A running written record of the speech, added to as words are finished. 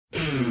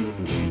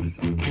Welcome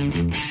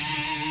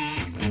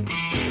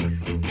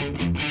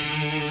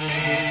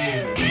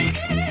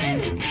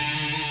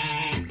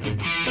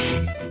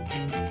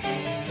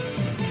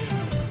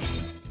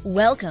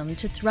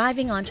to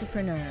Thriving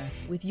Entrepreneur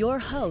with your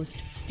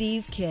host,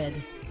 Steve Kidd,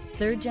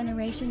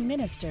 third-generation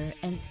minister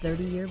and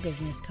 30-year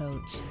business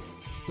coach.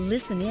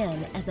 Listen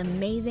in as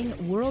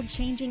amazing,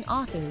 world-changing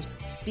authors,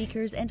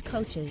 speakers, and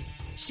coaches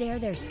share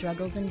their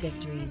struggles and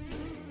victories.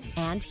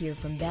 And hear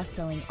from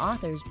best-selling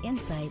authors'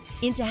 insight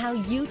into how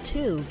you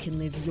too can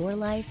live your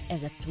life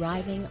as a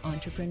thriving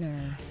entrepreneur.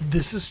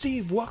 This is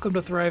Steve. Welcome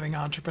to Thriving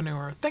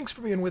Entrepreneur. Thanks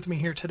for being with me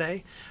here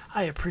today.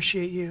 I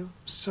appreciate you.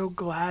 So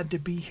glad to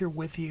be here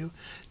with you.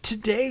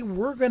 Today,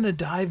 we're going to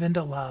dive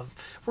into love.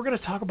 We're going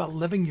to talk about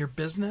living your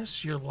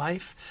business, your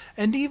life,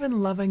 and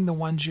even loving the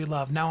ones you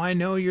love. Now, I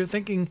know you're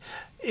thinking,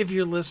 if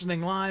you're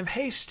listening live,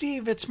 hey,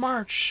 Steve, it's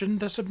March. Shouldn't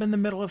this have been the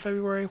middle of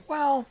February?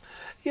 Well,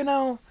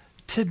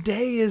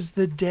 today is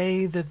the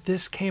day that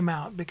this came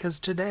out, because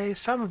today,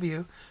 some of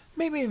you,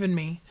 maybe even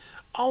me,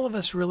 all of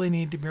us really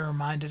need to be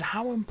reminded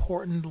how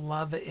important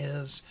love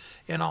is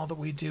in all that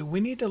we do. We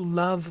need to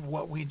love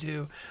what we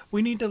do.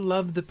 We need to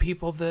love the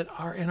people that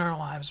are in our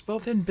lives,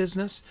 both in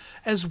business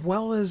as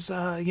well as,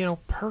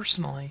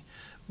 personally.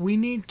 We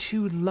need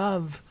to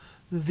love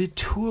the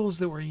tools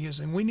that we're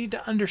using. We need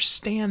to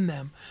understand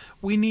them.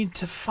 We need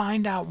to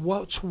find out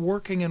what's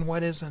working and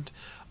what isn't.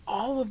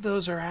 All of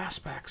those are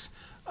aspects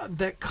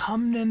that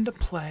come into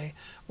play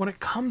when it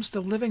comes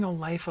to living a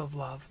life of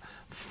love,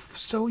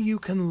 so you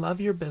can love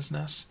your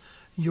business,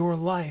 your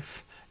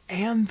life,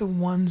 and the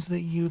ones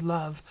that you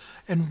love,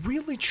 and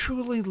really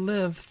truly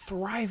live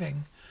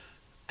thriving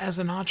as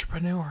an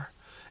entrepreneur.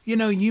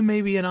 You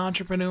may be an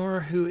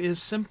entrepreneur who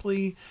is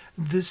simply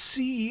the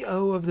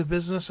CEO of the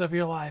business of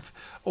your life,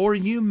 or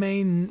you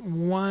may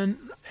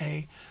run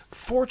a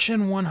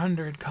Fortune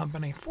 100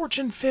 company,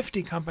 Fortune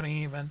 50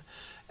 company even,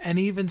 and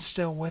even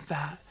still with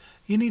that,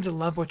 you need to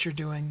love what you're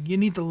doing. You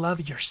need to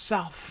love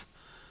yourself,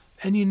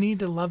 and you need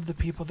to love the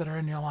people that are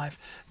in your life.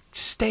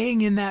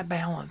 Staying in that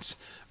balance,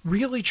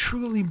 really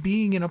truly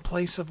being in a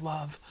place of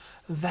love,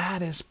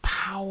 that is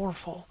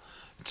powerful.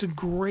 It's a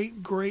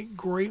great, great,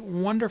 great,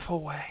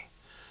 wonderful way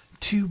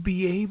to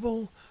be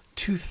able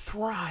to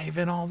thrive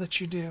in all that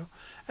you do.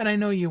 And I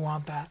know you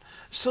want that.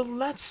 So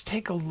let's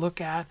take a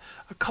look at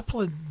a couple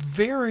of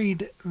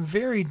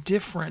very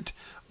different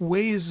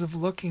ways of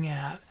looking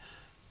at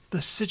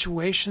the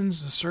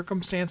situations, the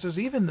circumstances,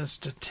 even the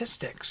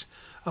statistics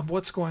of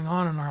what's going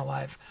on in our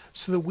life,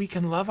 so that we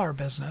can love our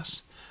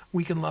business,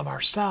 we can love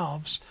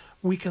ourselves,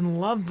 we can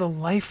love the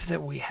life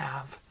that we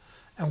have,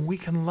 and we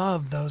can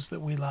love those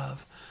that we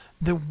love,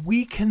 that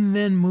we can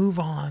then move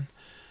on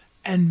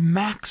and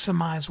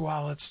maximize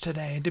while it's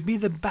today, to be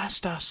the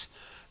best us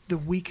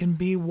that we can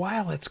be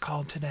while it's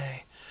called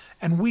today,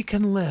 and we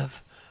can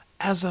live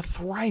as a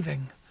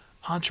thriving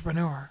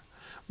entrepreneur.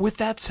 With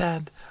that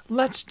said,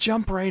 let's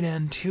jump right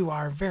into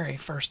our very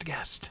first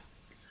guest.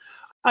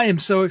 I am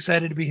so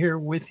excited to be here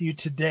with you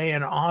today,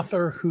 an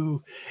author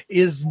who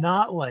is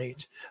not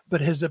late, but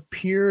has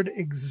appeared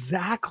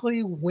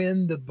exactly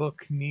when the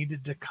book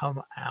needed to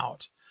come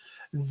out.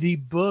 The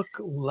book,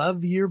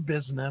 Love Your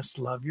Business,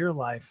 Love Your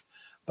Life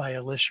by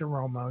Ellicia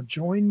Romo.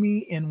 Join me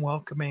in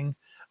welcoming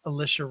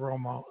Ellicia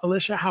Romo.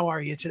 Ellicia, how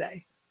are you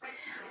today?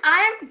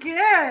 I'm good,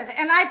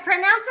 and I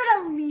pronounce it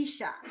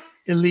Ellicia.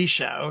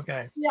 Ellicia,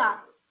 okay. Yeah.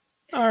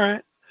 All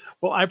right.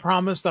 Well, I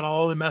promise that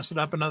I'll only mess it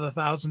up another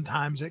 1,000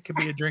 times. It could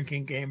be a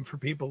drinking game for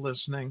people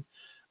listening.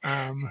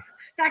 That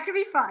could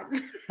be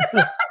fun.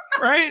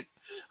 Right?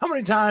 How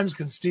many times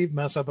can Steve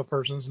mess up a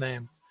person's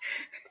name?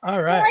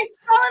 All right. Well, I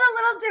spell it a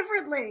little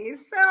differently,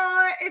 so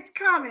it's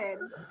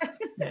common.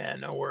 Yeah,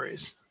 no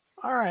worries.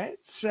 All right.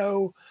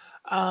 So,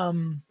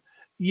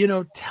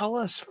 tell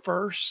us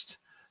first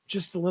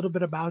just a little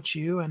bit about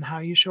you and how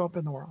you show up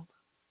in the world.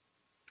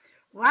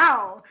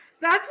 Wow.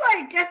 That's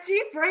get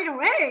deep right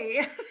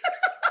away.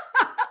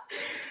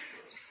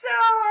 So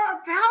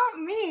about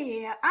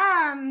me,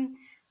 I don't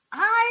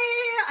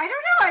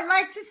know. I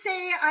like to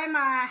say I'm a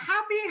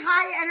happy,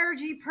 high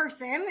energy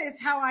person is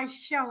how I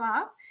show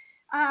up.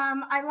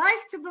 I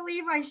like to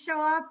believe I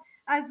show up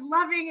as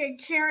loving and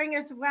caring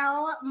as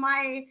well.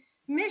 My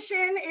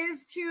mission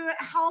is to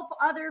help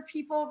other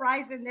people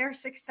rise in their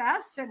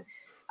success. And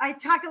I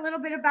talk a little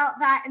bit about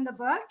that in the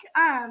book.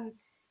 And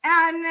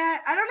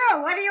I don't know,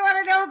 what do you want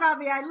to know about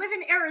me? I live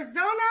in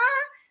Arizona.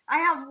 I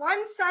have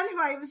one son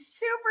who I'm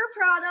super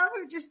proud of,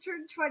 who just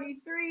turned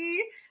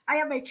 23. I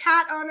am a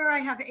cat owner. I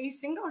have a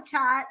single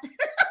cat.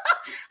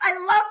 I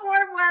love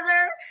warm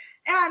weather.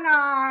 And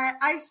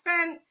I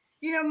spent,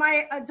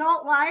 my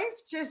adult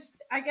life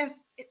just, I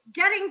guess,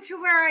 getting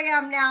to where I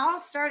am now,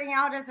 starting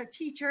out as a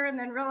teacher and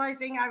then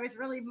realizing I was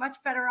really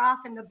much better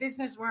off in the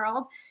business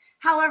world.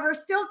 However,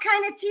 still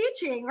kind of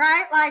teaching,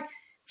 right?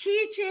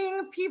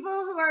 Teaching people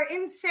who are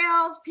in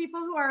sales,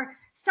 people who are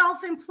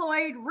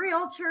self-employed,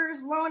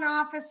 realtors, loan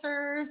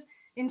officers,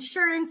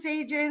 insurance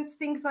agents,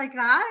 things like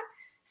that.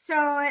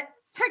 So it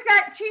took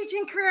that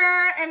teaching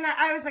career, and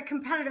I was a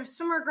competitive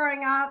swimmer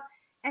growing up,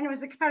 and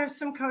was a competitive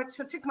swim coach.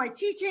 So I took my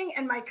teaching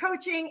and my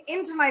coaching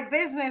into my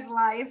business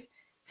life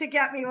to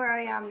get me where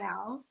I am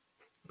now.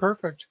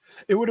 Perfect.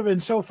 It would have been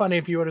so funny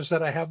if you would have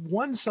said, I have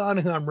one son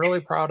who I'm really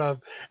proud of,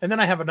 and then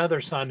I have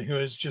another son who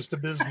is just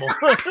abysmal.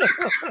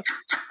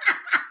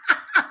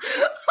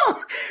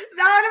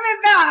 That would have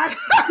been bad.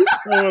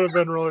 That would have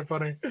been really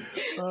funny.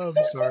 Oh,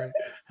 I'm sorry.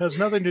 Has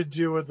nothing to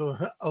do with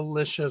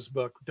Alicia's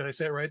book. Did I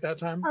say it right that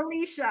time?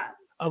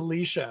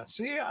 Ellicia.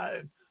 See,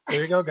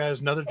 there you go,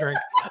 guys. Another drink.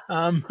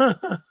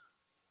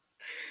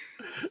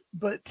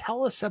 But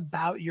tell us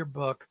about your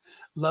book,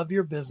 Love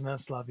Your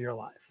Business, Love Your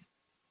Life.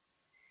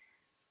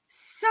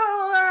 So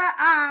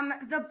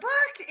the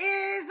book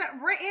is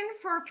written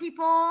for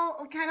people,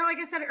 kind of like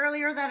I said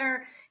earlier, that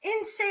are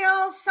in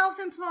sales,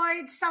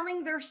 self-employed,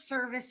 selling their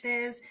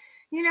services.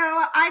 You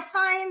know, I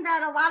find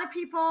that a lot of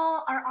people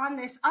are on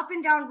this up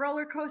and down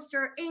roller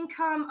coaster,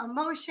 income,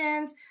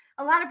 emotions.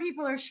 A lot of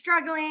people are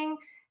struggling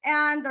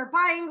and they're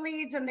buying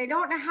leads and they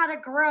don't know how to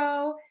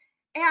grow.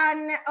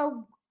 And a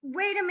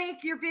way to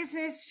make your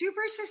business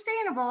super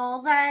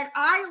sustainable that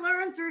I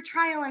learned through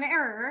trial and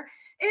error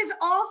is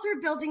all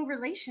through building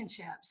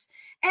relationships.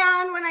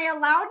 And when I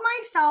allowed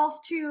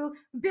myself to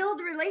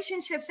build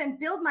relationships and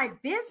build my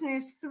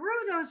business through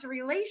those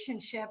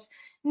relationships,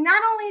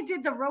 not only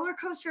did the roller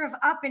coaster of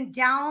up and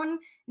down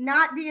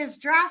not be as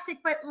drastic,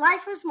 but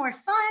life was more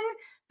fun.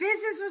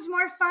 Business was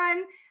more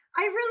fun.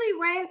 I really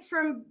went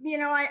from,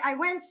 I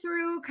went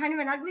through kind of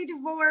an ugly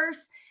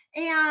divorce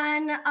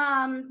and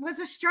was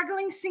a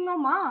struggling single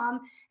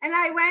mom. And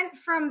I went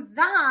from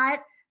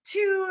that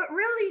to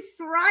really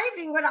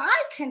thriving, what I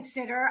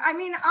consider. I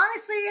mean,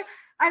 honestly,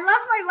 I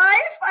love my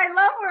life. I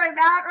love where I'm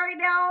at right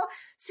now.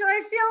 So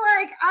I feel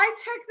like I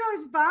took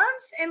those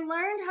bumps and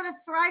learned how to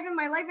thrive in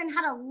my life and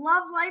how to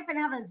love life and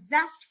have a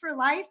zest for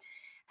life.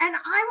 And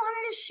I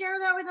wanted to share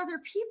that with other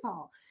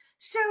people.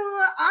 So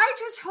I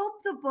just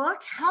hope the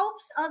book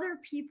helps other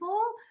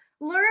people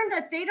learn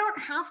that they don't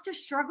have to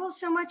struggle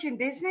so much in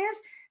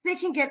business. They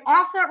can get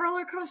off that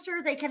roller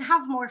coaster. They can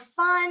have more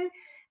fun,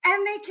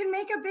 and they can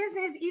make a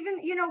business, even,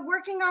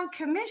 working on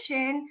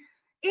commission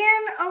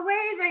in a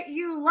way that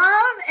you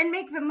love and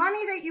make the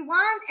money that you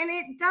want. And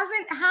it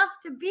doesn't have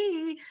to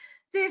be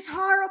this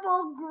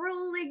horrible,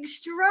 grueling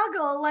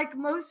struggle like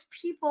most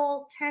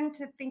people tend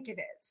to think it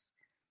is.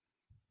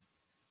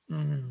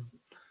 Mm-hmm.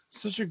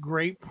 Such a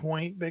great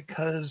point,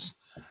 because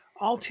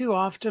all too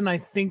often I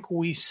think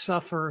we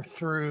suffer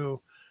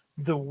through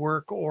the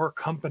work or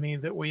company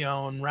that we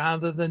own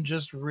rather than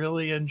just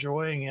really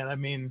enjoying it. I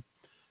mean,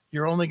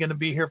 you're only going to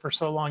be here for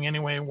so long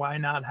anyway. Why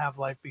not have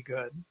life be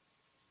good?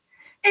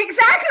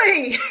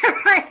 Exactly,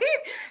 right?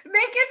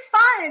 Make it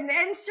fun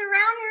and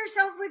surround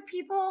yourself with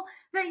people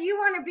that you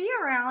want to be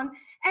around,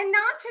 and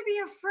not to be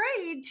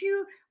afraid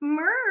to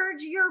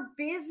merge your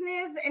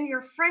business and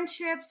your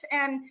friendships.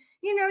 And,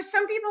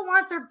 some people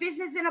want their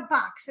business in a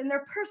box and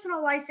their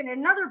personal life in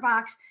another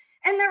box.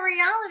 And the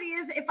reality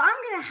is, if I'm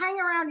going to hang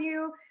around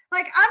you,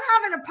 like I'm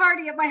having a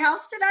party at my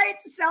house tonight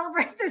to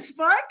celebrate this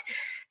book.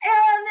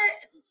 And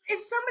if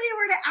somebody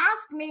were to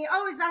ask me,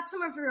 oh, is that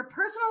someone for your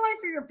personal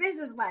life or your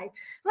business life?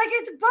 Like,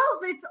 it's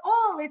both.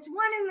 It's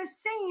one and the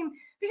same,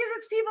 because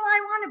it's people I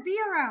want to be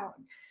around.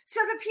 So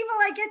the people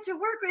I get to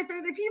work with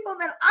are the people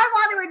that I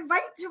want to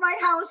invite to my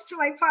house, to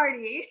my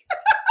party.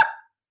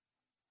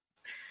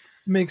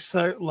 Makes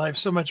life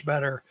so much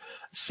better.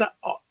 So,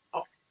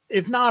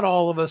 if not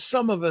all of us,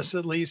 some of us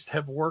at least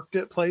have worked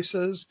at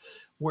places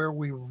where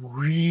we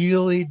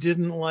really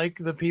didn't like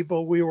the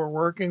people we were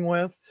working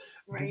with.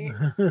 Right.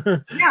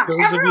 Yeah,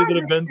 those of you that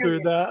have been through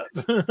that.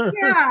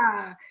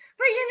 Yeah.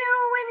 But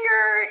when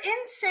you're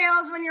in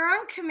sales, when you're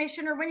on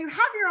commission, or when you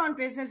have your own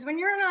business, when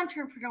you're an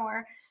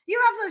entrepreneur,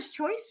 you have those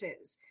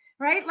choices,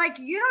 right? Like,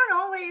 you don't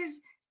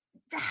always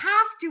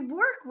have to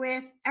work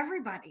with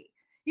everybody.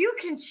 You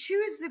can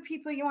choose the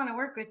people you want to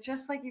work with,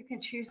 just like you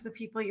can choose the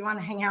people you want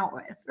to hang out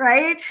with,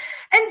 right?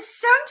 And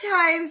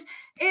sometimes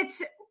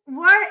it's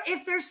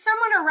if there's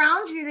someone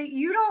around you that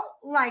you don't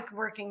like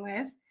working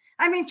with.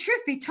 I mean,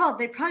 truth be told,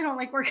 they probably don't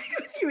like working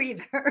with you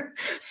either.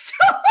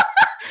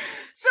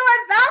 So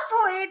at that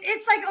point,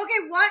 it's like,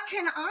 okay, what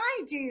can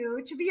I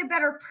do to be a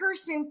better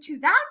person to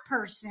that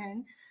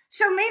person?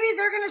 So maybe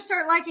they're going to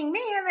start liking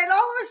me, and then all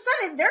of a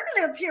sudden they're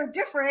going to appear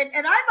different,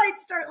 and I might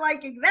start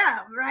liking them,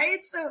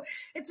 right? So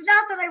it's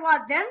not that I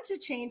want them to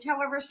change.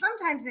 However,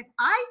 sometimes if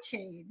I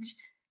change,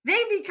 they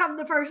become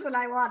the person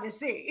I want to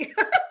see.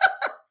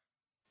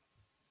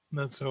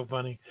 That's so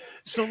funny.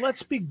 So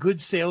let's be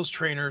good sales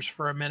trainers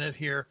for a minute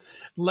here.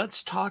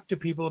 Let's talk to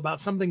people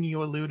about something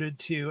you alluded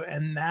to,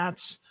 and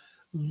that's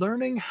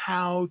learning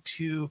how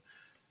to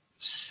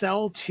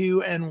sell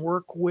to and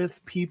work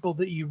with people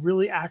that you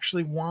really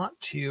actually want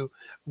to,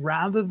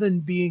 rather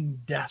than being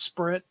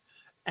desperate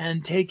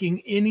and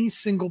taking any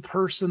single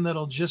person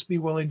that'll just be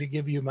willing to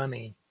give you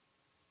money.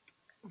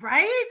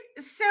 Right?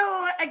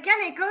 So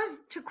again, it goes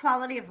to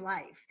quality of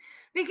life.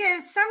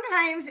 Because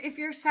sometimes if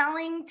you're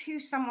selling to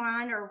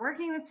someone or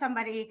working with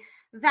somebody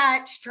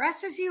that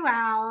stresses you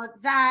out,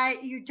 that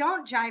you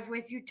don't jive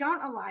with, you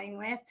don't align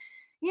with,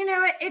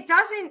 it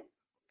doesn't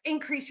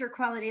increase your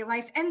quality of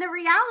life. And the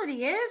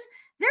reality is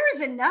there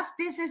is enough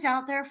business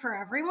out there for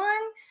everyone.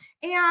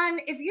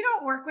 And if you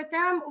don't work with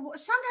them,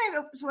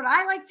 sometimes what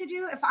I like to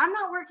do, if I'm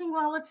not working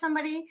well with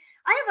somebody,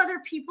 I have other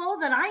people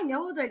that I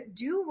know that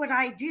do what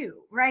I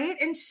do, right?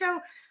 And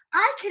so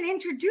I can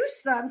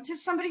introduce them to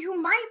somebody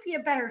who might be a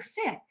better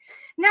fit.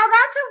 Now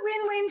that's a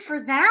win-win for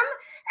them.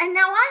 And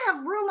now I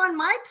have room on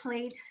my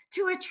plate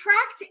to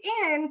attract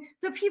in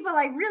the people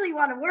I really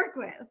want to work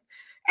with. And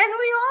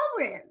we all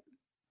win.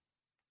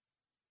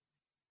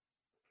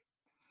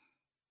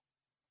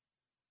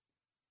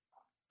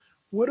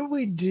 What do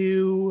we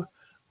do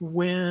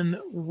when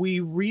we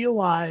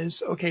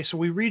realize, okay, so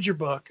we read your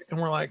book and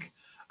we're like,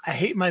 I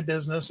hate my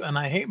business and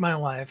I hate my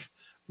life.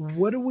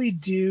 What do we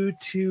do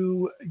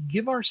to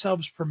give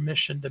ourselves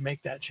permission to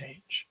make that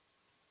change?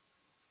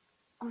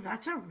 Oh,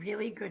 that's a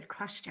really good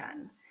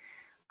question.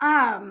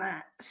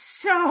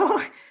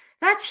 So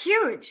that's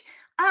huge.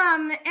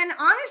 And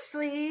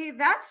honestly,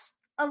 that's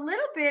a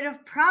little bit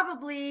of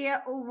probably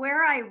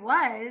where I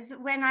was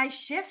when I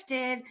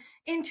shifted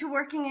into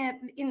working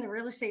in the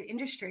real estate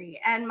industry.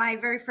 And my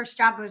very first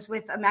job was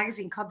with a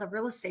magazine called The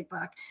Real Estate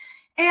Book.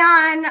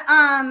 And,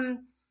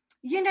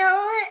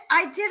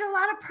 I did a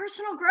lot of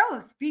personal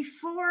growth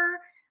before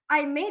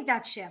I made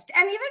that shift.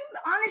 And even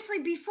honestly,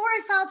 before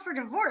I filed for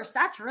divorce,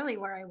 that's really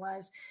where I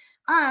was.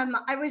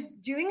 I was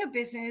doing a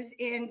business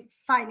in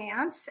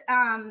finance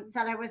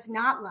that I was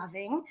not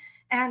loving.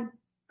 And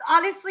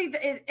honestly,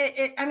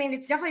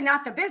 it's definitely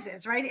not the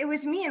business, right? It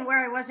was me and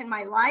where I was in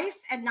my life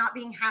and not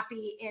being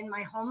happy in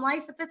my home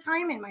life at the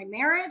time, in my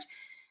marriage.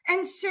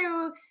 And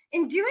so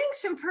in doing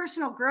some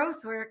personal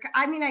growth work,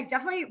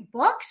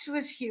 books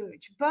was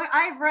huge. But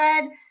I've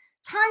read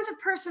tons of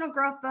personal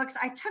growth books.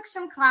 I took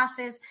some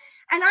classes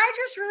and I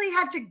just really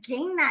had to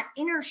gain that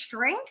inner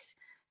strength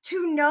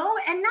to know,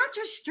 and not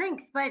just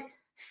strength, but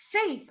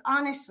faith,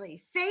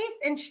 honestly, faith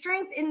and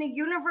strength in the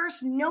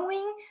universe,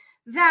 knowing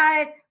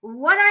that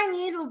what I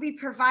need will be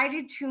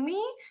provided to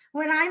me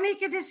when I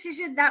make a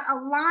decision that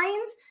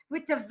aligns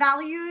with the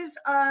values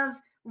of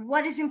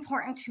what is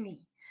important to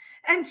me.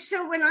 And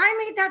so when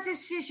I made that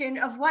decision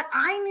of what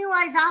I knew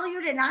I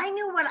valued and I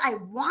knew what I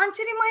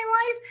wanted in my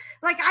life,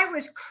 like I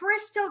was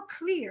crystal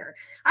clear.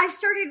 I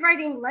started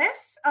writing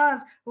lists of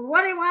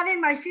what I wanted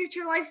my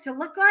future life to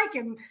look like,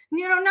 and,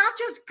 not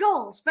just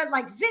goals, but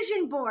like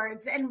vision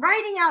boards and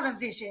writing out a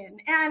vision.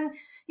 And,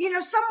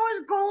 some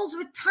were goals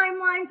with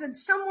timelines and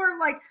some were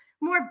like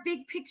more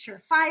big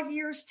picture, 5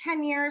 years,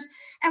 10 years.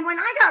 And when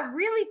I got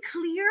really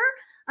clear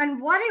on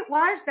what it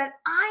was that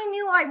I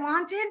knew I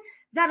wanted,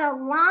 that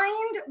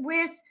aligned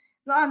with,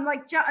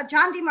 like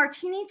John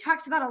DeMartini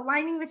talks about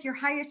aligning with your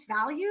highest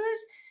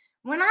values.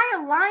 When I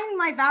aligned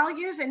my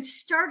values and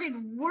started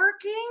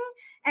working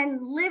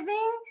and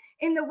living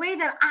in the way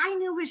that I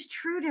knew was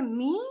true to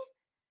me,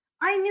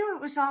 I knew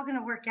it was all going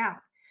to work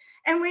out.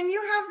 And when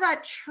you have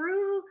that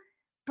true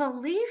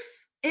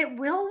belief, it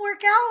will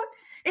work out.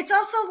 It's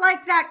also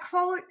like that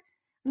quote,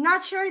 I'm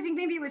not sure, I think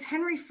maybe it was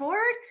Henry Ford,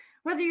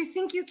 whether you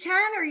think you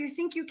can or you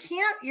think you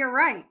can't, you're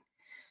right.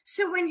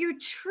 So when you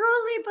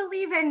truly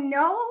believe and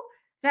know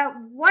that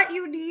what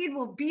you need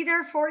will be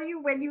there for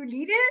you when you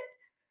need it,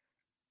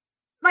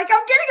 like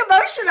I'm getting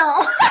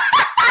emotional.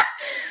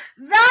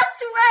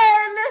 That's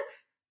when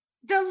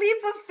the leap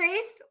of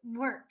faith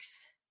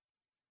works.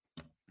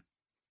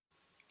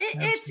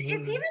 It's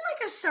even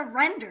like a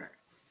surrender,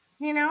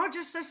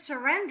 just a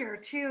surrender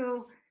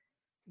to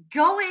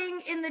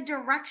going in the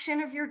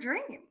direction of your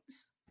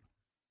dreams.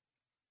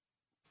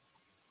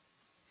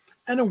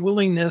 And a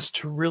willingness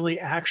to really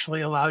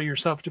actually allow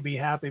yourself to be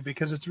happy,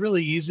 because it's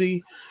really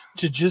easy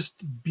to just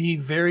be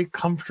very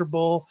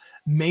comfortable,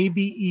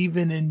 maybe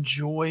even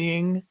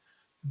enjoying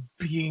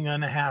being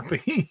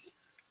unhappy.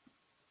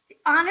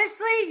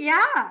 Honestly,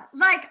 yeah.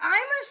 Like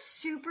I'm a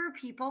super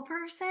people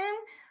person.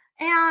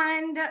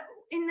 And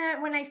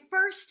when I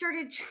first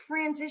started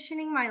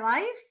transitioning my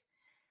life,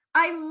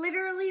 I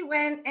literally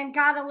went and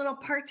got a little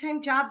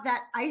part-time job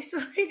that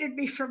isolated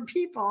me from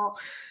people,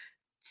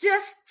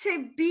 just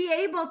to be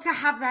able to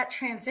have that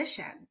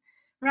transition,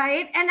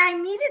 right? And I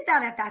needed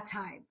that at that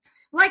time.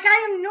 Like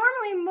I am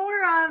normally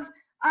more of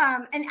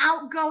an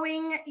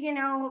outgoing,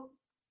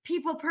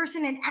 people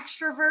person, an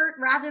extrovert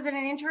rather than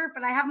an introvert,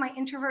 but I have my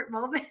introvert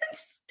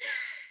moments.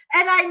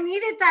 And I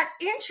needed that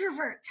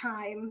introvert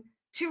time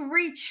to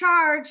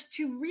recharge,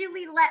 to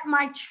really let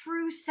my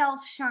true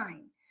self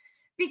shine.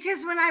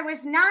 Because when I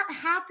was not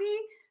happy,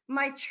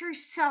 my true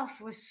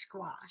self was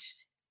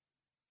squashed.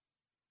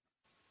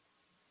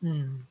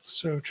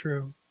 So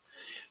true.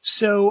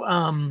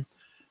 So,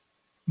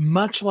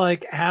 much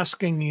like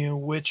asking you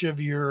which of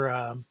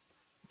your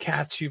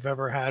cats you've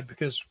ever had,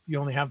 because you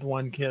only have the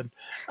one kid,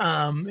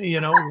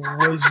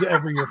 was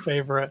ever your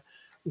favorite,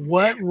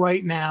 what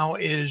right now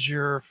is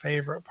your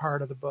favorite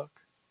part of the book?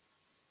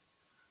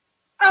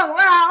 Oh,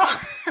 wow.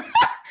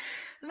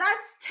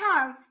 That's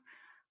tough.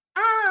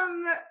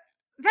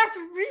 That's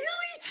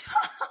really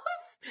tough.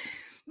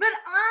 But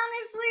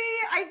honestly,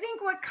 I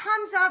think what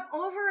comes up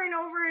over and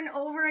over and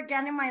over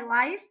again in my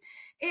life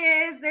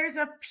is there's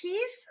a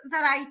piece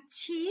that I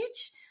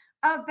teach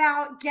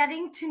about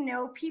getting to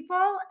know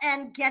people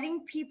and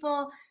getting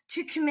people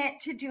to commit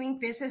to doing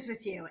business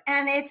with you.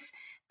 And it's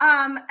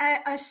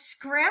a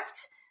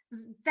script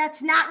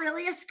that's not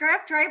really a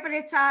script, right? But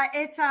it's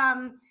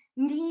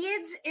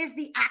NEEDS is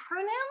the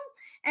acronym,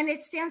 and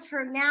it stands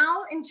for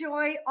Now,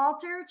 Enjoy,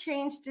 Alter,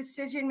 Change,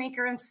 Decision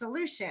Maker, and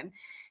Solution.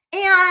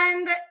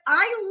 And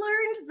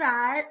I learned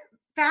that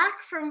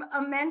back from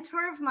a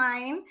mentor of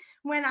mine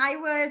when I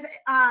was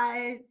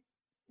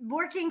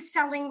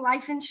selling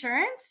life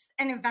insurance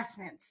and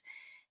investments.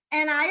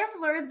 And I have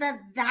learned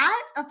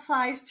that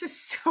applies to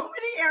so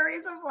many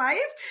areas of life,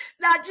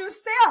 not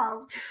just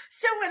sales.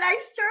 So when I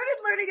started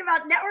learning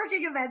about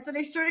networking events and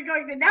I started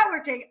going to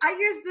networking, I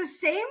used the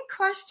same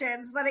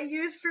questions that I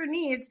use for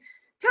NEEDS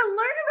to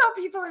learn about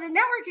people at a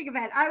networking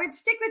event. I would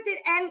stick with the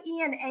N,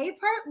 E, and A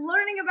part,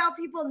 learning about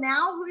people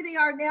now, who they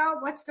are now,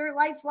 what's their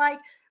life like,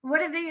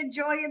 what do they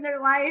enjoy in their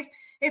life,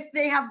 if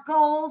they have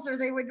goals or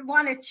they would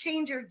want to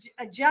change or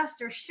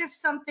adjust or shift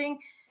something.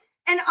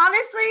 And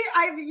honestly,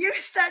 I've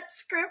used that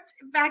script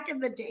back in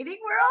the dating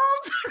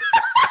world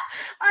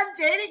on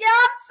dating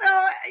apps.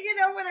 So,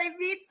 when I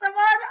meet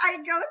someone, I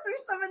go through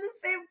some of the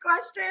same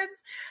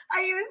questions.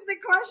 I use the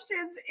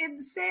questions in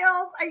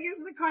sales. I use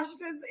the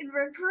questions in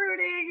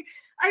recruiting.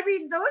 I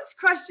mean, those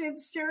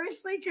questions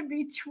seriously can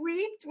be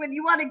tweaked when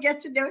you want to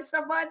get to know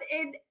someone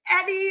in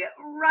any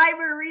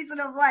rhyme or reason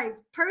of life.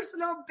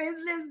 Personal,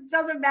 business,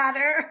 doesn't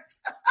matter.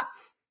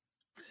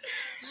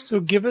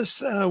 So give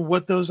us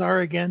what those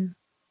are again.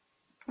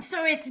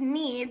 So it's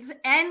NEEDS,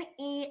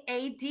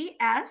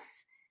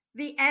 NEADS.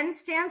 The N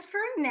stands for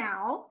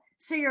now.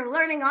 So you're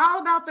learning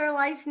all about their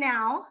life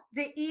now.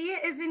 The E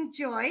is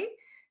enjoy.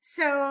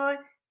 So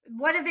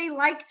what do they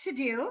like to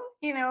do?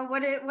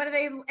 What do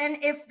they, and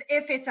if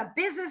it's a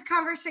business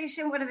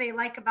conversation, what do they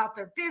like about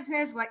their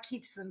business? What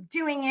keeps them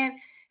doing it?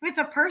 If it's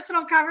a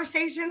personal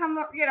conversation,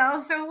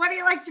 so what do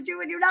you like to do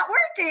when you're not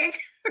working?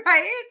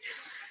 Right?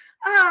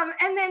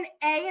 And then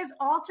A is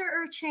alter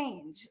or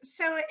change.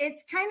 So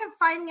it's kind of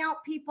finding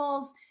out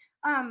people's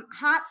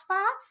hot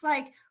spots,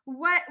 like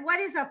what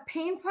is a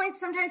pain point.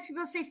 Sometimes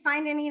people say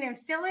find a need and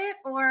fill it,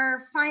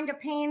 or find a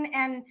pain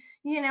and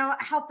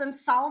help them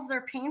solve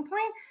their pain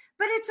point.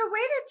 But it's a way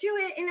to do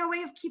it in a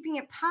way of keeping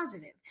it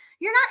positive.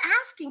 You're not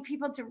asking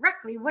people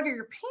directly, what are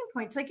your pain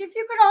points? Like, if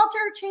you could alter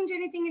or change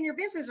anything in your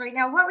business right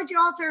now, what would you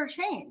alter or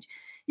change?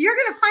 You're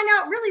going to find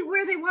out really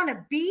where they want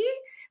to be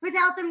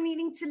without them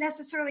needing to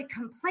necessarily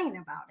complain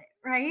about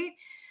it, right?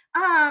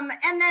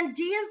 And then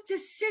D is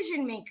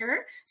decision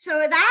maker.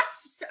 So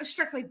that's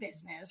strictly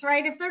business,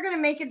 right? If they're going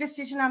to make a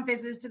decision on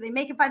business, do they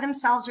make it by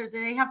themselves or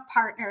do they have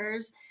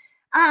partners?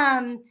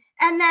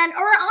 And then,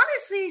 or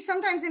honestly,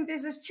 sometimes in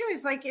business too,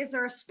 is like, is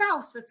there a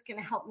spouse that's going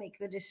to help make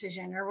the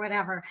decision or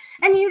whatever?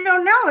 And you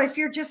don't know if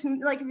you're just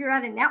like, if you're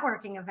at a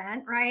networking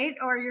event, right?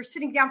 Or you're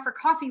sitting down for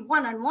coffee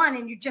one-on-one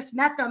and you just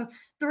met them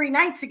 3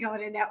 nights ago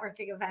at a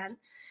networking event.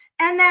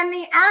 And then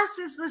the S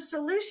is the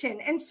solution.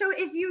 And so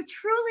if you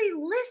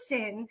truly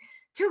listen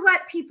to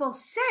what people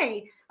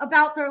say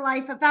about their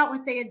life, about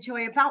what they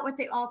enjoy, about what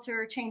they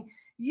alter or change,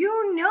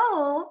 you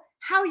know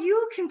how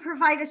you can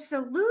provide a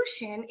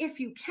solution if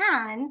you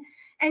can.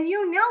 And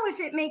if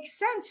it makes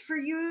sense for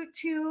you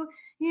to,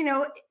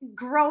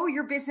 grow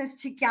your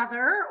business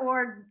together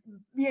or,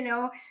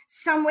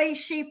 some way,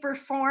 shape, or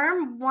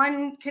form.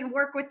 One can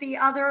work with the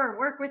other or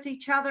work with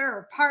each other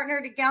or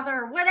partner together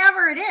or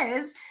whatever it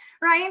is,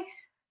 right?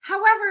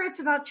 However,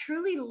 it's about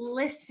truly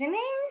listening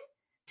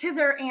to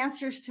their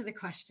answers to the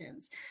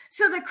questions.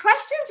 So the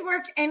questions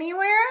work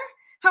anywhere.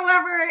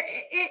 However,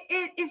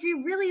 if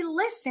you really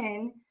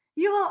listen,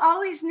 you will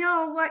always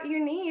know what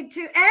you need to,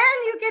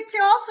 and you get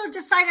to also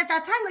decide at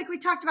that time, like we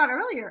talked about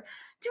earlier,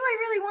 do I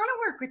really want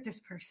to work with this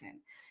person?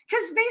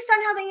 Because based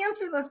on how they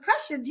answer those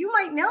questions, you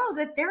might know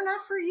that they're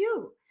not for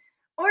you.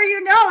 Or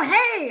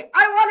hey,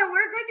 I want to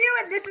work with you,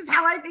 and this is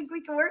how I think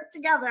we can work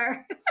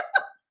together.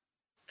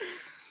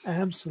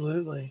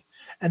 Absolutely.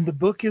 And the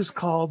book is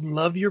called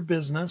Love Your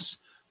Business,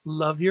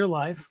 Love Your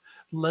Life.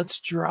 Let's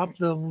drop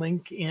the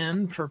link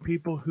in for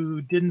people who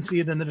didn't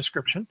see it in the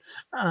description.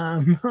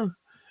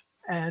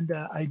 And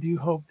I do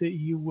hope that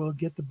you will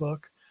get the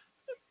book.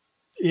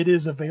 It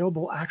is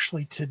available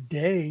actually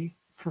today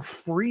for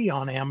free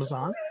on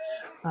Amazon.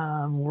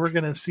 We're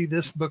going to see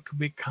this book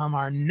become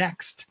our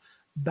next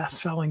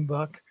best-selling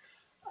book.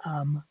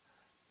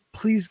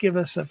 Please give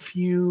us a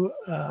few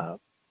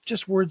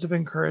just words of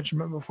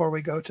encouragement before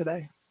we go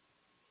today.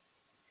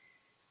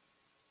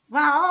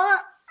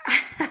 Well,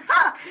 man,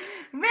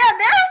 there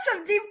are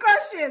some deep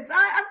questions.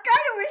 I'm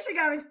kind of wishing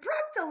I was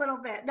prepped a little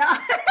bit. No.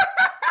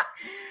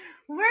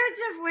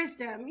 Words of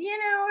wisdom,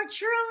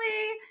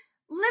 truly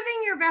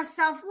living your best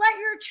self. Let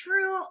your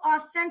true,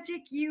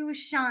 authentic you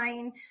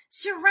shine.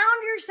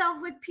 Surround yourself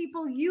with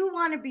people you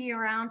want to be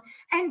around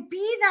and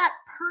be that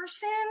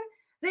person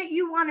that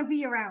you want to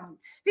be around.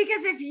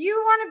 Because if you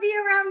want to be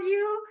around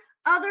you,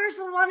 others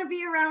will want to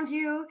be around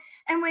you.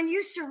 And when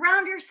you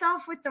surround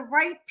yourself with the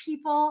right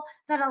people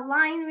that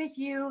align with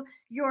you,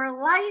 your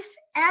life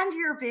and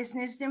your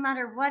business, no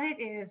matter what it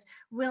is,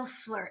 will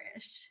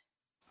flourish.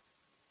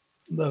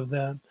 Love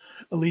that.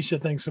 Ellicia,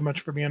 thanks so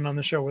much for being on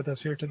the show with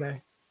us here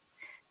today.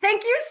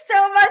 Thank you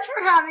so much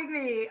for having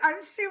me.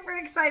 I'm super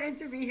excited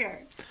to be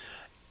here.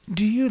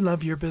 Do you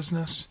love your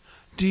business?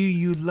 Do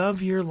you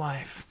love your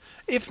life?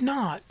 If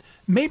not,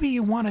 maybe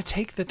you want to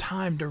take the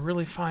time to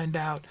really find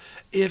out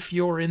if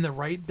you're in the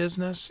right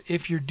business,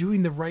 if you're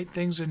doing the right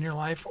things in your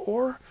life,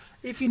 or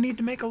if you need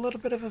to make a little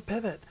bit of a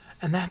pivot,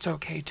 and that's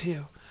okay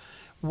too.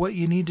 What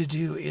you need to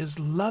do is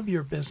love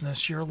your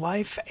business, your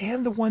life,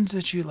 and the ones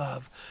that you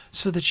love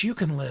so that you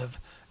can live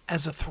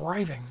as a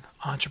thriving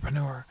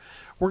entrepreneur.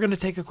 We're going to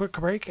take a quick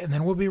break, and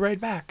then we'll be right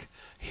back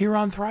here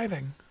on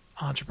Thriving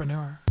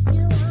Entrepreneur.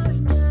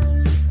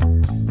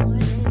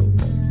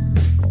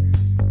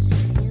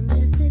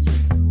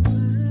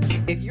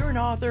 If you're an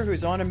author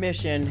who's on a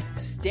mission,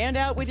 stand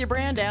out with your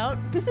brand out.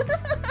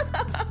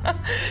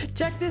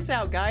 Check this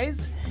out,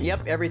 guys.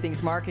 Yep,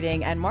 everything's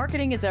marketing, and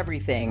marketing is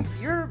everything.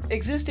 Your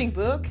existing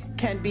book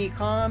can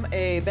become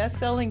a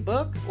best-selling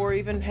book, or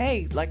even,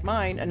 hey, like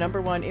mine, a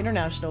 #1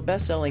 international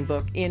best-selling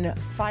book in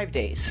 5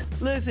 days.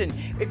 Listen,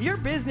 if your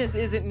business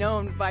isn't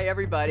known by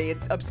everybody,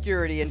 it's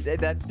obscurity, and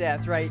that's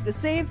death, right? The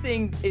same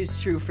thing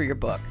is true for your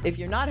book. If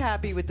you're not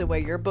happy with the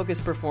way your book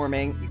is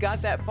performing, you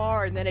got that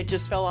far and then it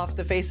just fell off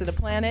the face of the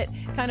planet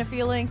kind of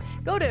feeling,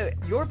 go to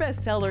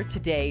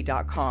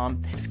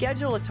yourbestsellertoday.com.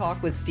 Schedule a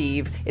talk with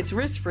Steve. It's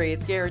risk-free,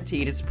 it's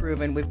guaranteed, it's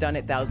proven. We've done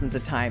it thousands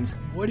of times.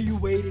 What are you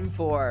waiting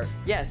for?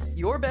 Yes,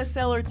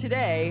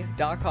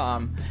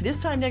 yourbestsellertoday.com. This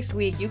time next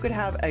week, you could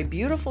have a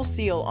beautiful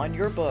seal on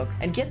your book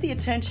and get the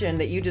attention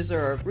that you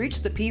deserve.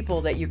 Reach the people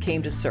that you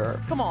came to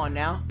serve. Come on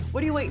now.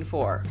 What are you waiting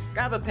for?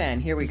 Grab a pen.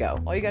 Here we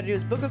go. All you got to do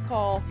is book a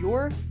call,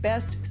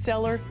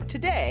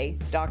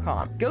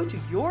 yourbestsellertoday.com. Go to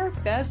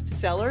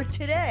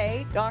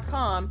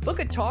yourbestsellertoday.com. Book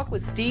a talk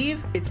with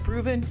Steve. It's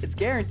proven, it's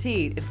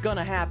guaranteed, it's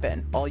gonna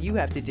happen. All you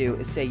have to do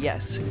is say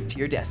yes to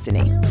your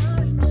destiny.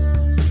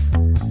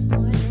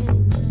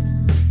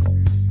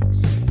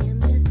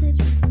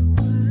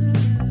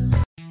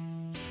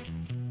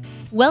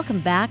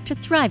 Welcome back to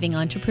Thriving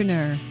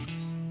Entrepreneur.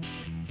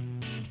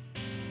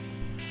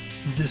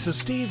 This is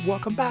Steve.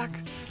 Welcome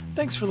back.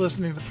 Thanks for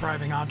listening to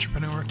Thriving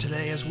Entrepreneur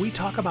today as we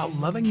talk about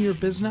loving your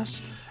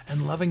business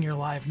and loving your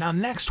life. Now,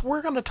 next,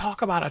 we're going to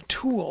talk about a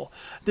tool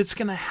that's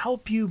going to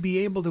help you be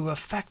able to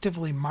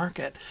effectively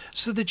market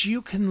so that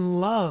you can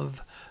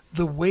love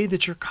the way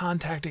that you're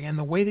contacting and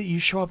the way that you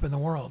show up in the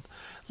world.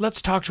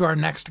 Let's talk to our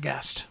next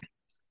guest.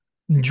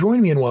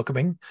 Join me in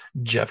welcoming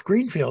Jeff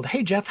Greenfield.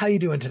 Hey, Jeff, how you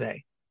doing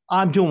today?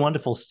 I'm doing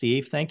wonderful,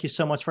 Steve. Thank you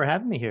so much for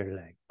having me here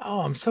today.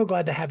 Oh, I'm so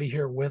glad to have you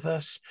here with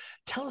us.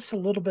 Tell us a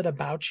little bit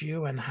about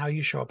you and how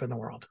you show up in the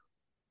world.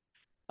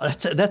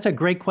 That's a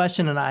great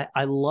question, and I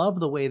love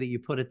the way that you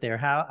put it there,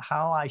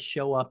 how I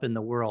show up in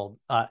the world.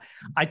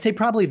 I'd say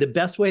probably the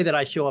best way that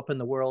I show up in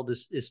the world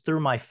is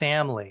through my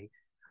family.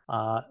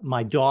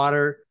 My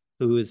daughter,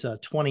 who is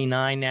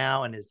 29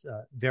 now and is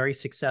very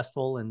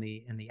successful in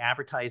the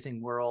advertising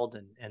world,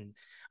 and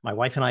my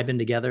wife and I have been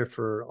together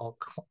for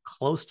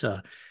close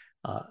to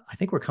I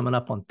think we're coming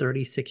up on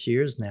 36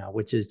 years now,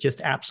 which is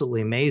just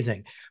absolutely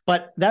amazing.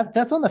 But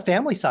that's on the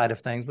family side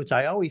of things, which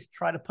I always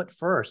try to put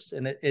first.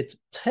 And it's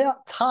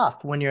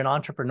tough when you're an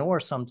entrepreneur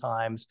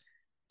sometimes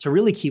to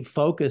really keep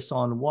focus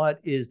on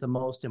what is the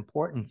most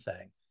important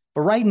thing.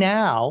 But right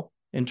now,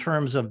 in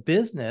terms of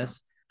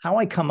business, how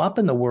I come up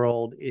in the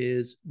world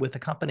is with a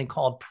company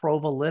called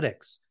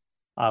Provalytics,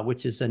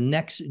 which is a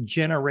next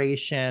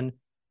generation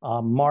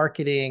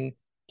marketing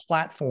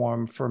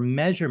platform for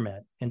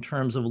measurement in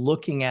terms of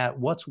looking at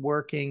what's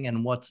working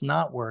and what's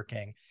not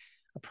working,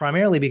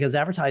 primarily because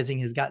advertising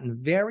has gotten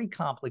very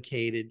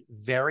complicated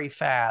very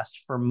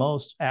fast for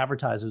most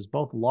advertisers,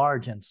 both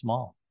large and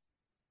small.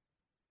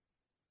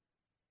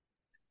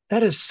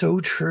 That is so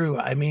true.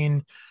 I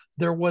mean,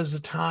 there was a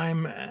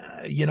time,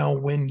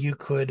 when you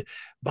could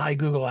buy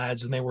Google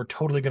ads and they were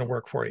totally going to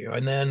work for you.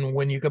 And then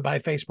when you could buy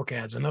Facebook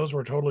ads and those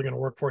were totally going to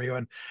work for you.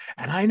 And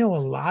I know a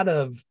lot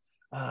of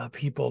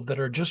people that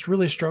are just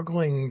really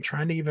struggling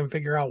trying to even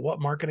figure out what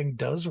marketing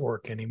does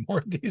work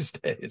anymore these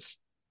days.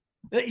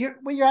 You're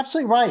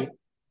absolutely right.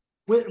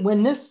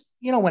 When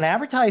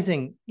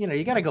advertising,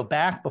 you got to go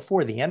back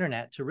before the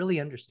internet to really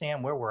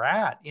understand where we're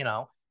at.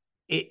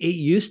 It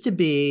used to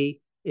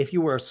be, if you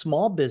were a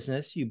small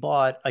business, you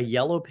bought a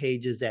Yellow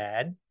Pages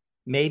ad,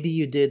 maybe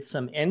you did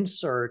some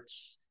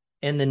inserts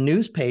in the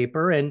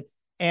newspaper,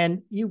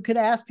 and you could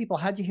ask people,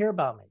 how'd you hear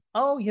about me?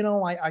 Oh,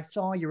 I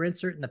saw your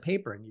insert in the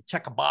paper, and you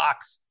check a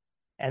box.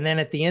 And then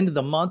at the end of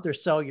the month or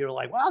so, you're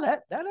like, wow,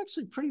 that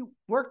actually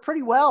worked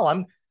pretty well.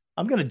 I'm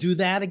going to do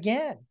that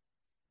again.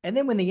 And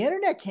then when the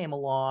internet came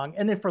along,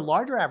 and then for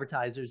larger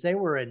advertisers, they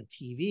were in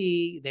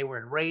TV, they were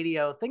in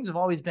radio, things have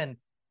always been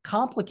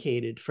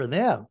complicated for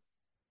them.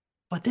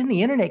 But then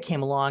the internet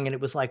came along and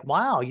it was like,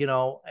 wow,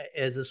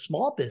 as a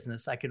small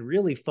business, I could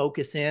really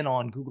focus in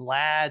on Google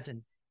Ads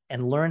and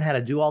and learn how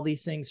to do all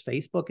these things.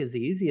 Facebook is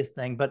the easiest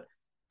thing. But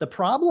the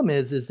problem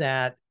is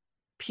that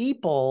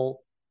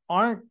people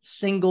aren't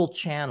single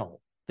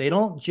channel. They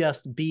don't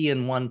just be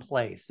in one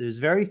place. There's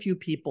very few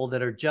people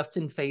that are just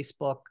in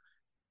Facebook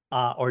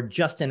or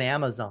just in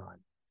Amazon.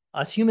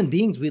 Us human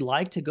beings, we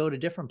like to go to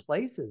different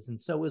places. And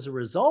so as a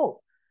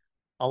result,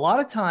 a lot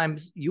of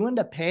times you end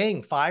up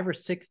paying 5 or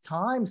 6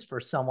 times for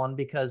someone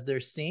because they're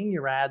seeing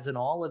your ads in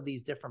all of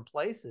these different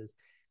places.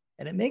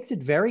 And it makes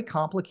it very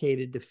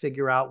complicated to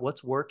figure out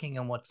what's working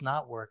and what's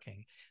not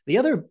working. The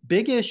other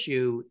big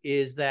issue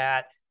is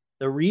that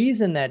the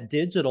reason that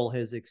digital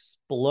has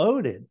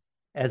exploded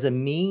as a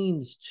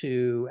means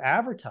to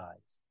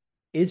advertise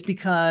is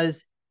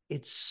because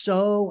it's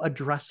so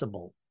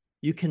addressable.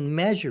 You can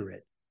measure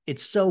it.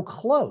 It's so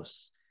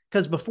close.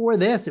 Because before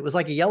this, it was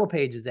like a Yellow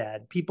Pages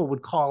ad. People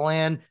would call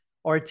in,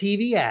 or a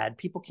TV ad.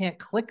 People can't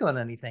click on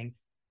anything.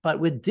 But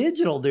with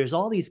digital, there's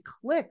all these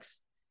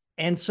clicks.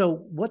 And so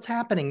what's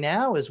happening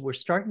now is we're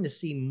starting to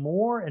see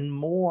more and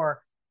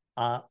more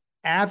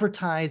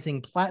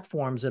advertising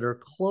platforms that are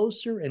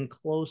closer and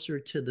closer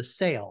to the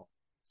sale,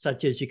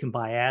 such as you can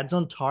buy ads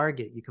on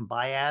Target, you can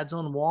buy ads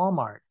on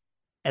Walmart.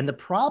 And the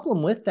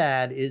problem with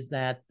that is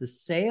that the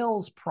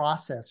sales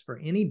process for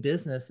any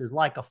business is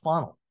like a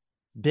funnel,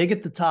 big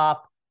at the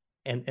top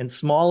and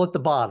small at the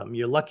bottom.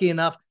 You're lucky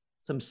enough,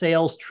 some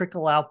sales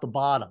trickle out the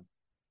bottom.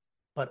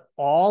 But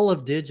all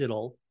of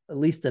digital, at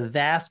least the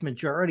vast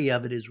majority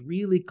of it, is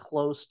really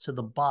close to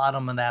the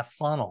bottom of that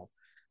funnel.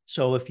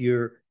 So if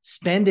you're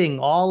spending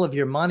all of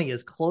your money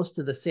as close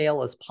to the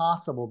sale as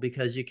possible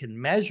because you can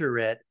measure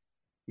it,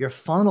 your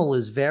funnel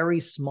is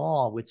very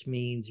small, which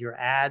means your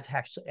ads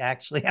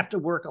actually have to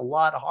work a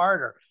lot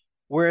harder.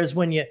 Whereas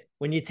when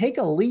you take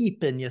a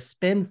leap and you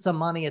spend some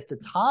money at the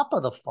top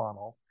of the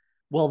funnel,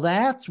 well,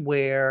 that's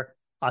where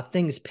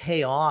things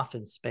pay off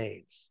in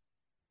spades.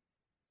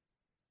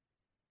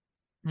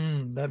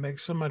 That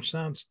makes so much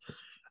sense.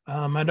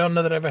 I don't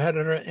know that I've had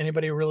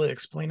anybody really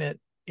explain it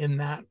in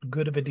that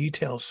good of a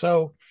detail.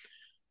 So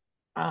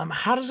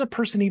how does a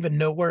person even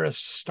know where to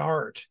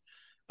start?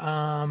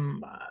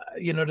 Do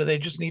they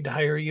just need to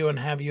hire you and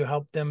have you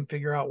help them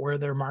figure out where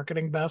they're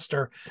marketing best?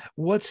 Or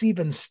what's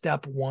even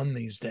step one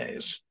these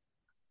days?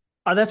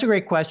 That's a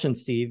great question,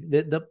 Steve.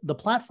 The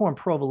platform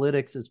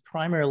Provalytics is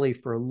primarily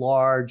for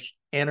large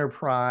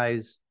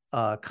enterprise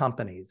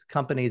companies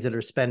that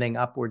are spending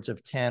upwards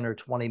of $10 or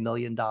 $20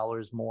 million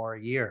more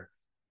a year.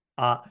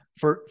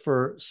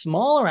 For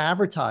smaller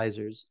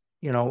advertisers,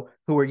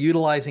 who are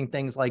utilizing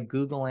things like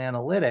Google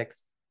Analytics,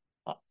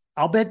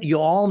 I'll bet you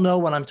all know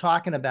what I'm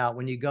talking about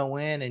when you go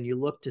in and you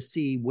look to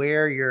see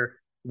where your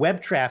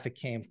web traffic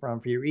came from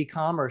for your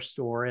e-commerce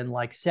store, and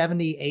like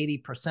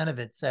 70, 80% of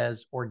it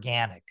says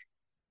organic.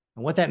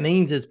 And what that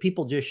means is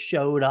people just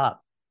showed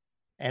up.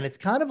 And it's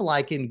kind of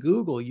like in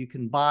Google, you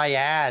can buy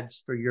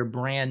ads for your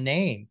brand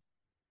name.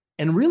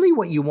 And really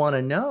what you want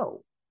to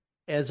know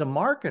as a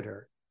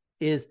marketer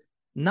is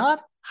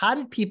not how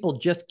did people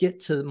just get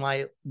to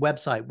my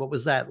website? What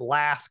was that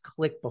last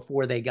click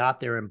before they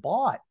got there and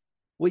bought?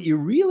 What you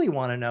really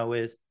want to know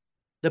is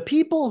the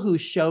people who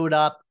showed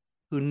up,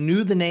 who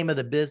knew the name of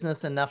the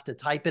business enough to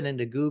type it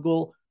into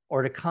Google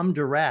or to come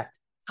direct,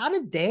 how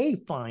did they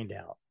find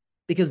out?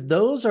 Because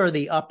those are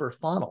the upper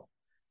funnel.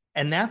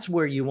 And that's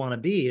where you want to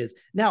be. Is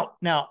now,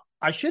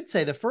 I should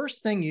say the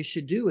first thing you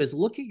should do is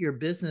look at your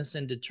business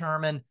and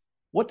determine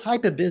what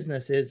type of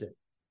business is it.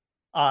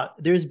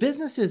 There's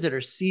businesses that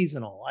are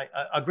seasonal.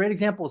 A great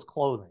example is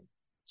clothing.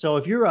 So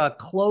if you're a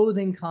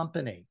clothing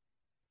company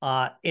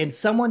and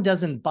someone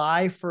doesn't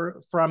buy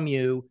from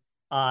you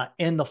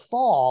in the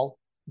fall,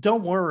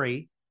 don't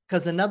worry,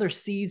 because another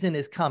season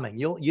is coming.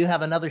 You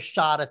have another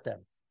shot at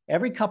them.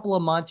 Every couple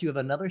of months, you have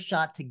another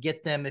shot to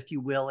get them, if you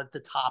will, at the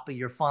top of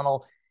your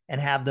funnel and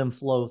have them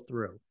flow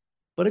through.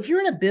 But if you're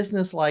in a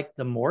business like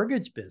the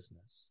mortgage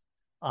business,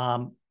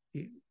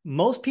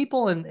 most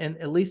people,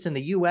 at least in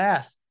the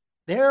US,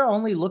 they're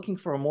only looking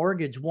for a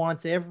mortgage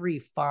once every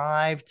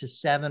 5 to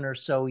 7 or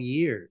so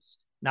years.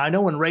 Now, I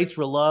know when rates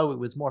were low, it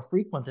was more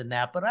frequent than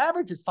that, but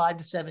average is 5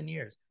 to 7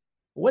 years.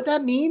 What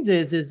that means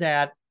is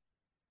that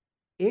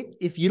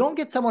if you don't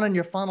get someone in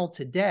your funnel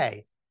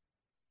today,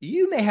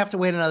 you may have to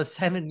wait another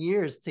 7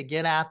 years to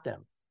get at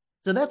them.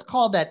 So that's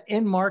called that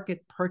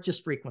in-market purchase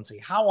frequency.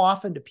 How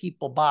often do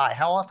people buy?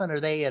 How often are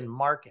they in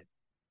market?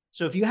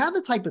 So if you have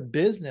the type of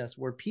business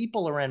where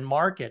people are in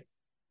market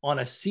on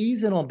a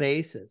seasonal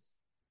basis,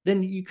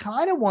 then you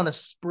kind of want to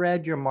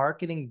spread your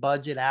marketing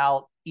budget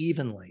out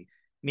evenly,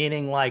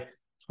 meaning like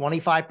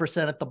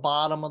 25% at the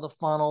bottom of the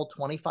funnel,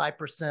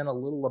 25% a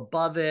little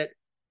above it,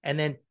 and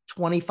then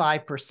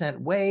 25%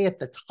 way at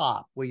the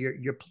top where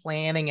you're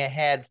planning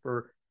ahead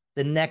for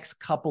the next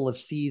couple of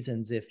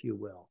seasons, if you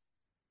will.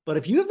 But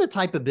if you have the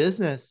type of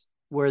business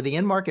where the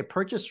in-market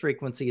purchase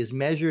frequency is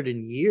measured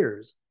in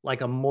years,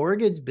 like a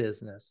mortgage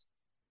business,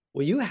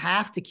 well, you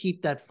have to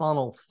keep that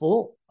funnel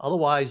full.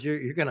 Otherwise,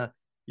 you're gonna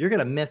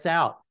miss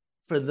out.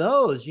 For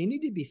those, you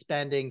need to be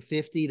spending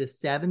 50 to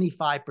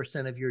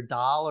 75% of your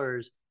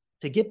dollars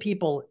to get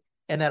people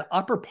in that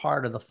upper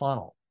part of the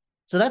funnel.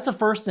 So that's the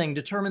first thing,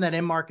 determine that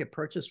in-market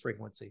purchase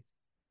frequency.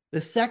 The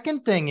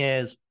second thing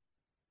is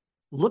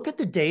look at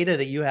the data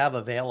that you have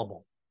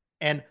available.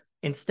 And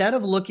instead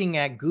of looking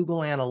at Google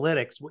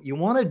Analytics, what you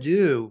want to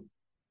do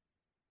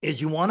is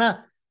you want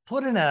to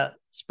put in a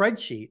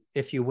spreadsheet,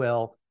 if you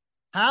will,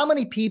 how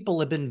many people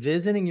have been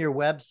visiting your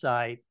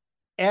website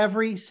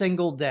every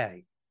single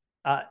day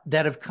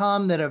that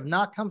have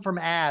not come from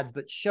ads,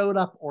 but showed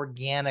up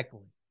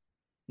organically.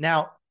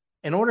 Now,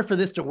 in order for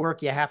this to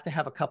work, you have to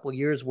have a couple of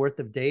years worth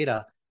of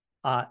data.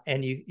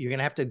 And you're going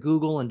to have to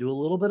Google and do a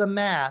little bit of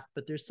math,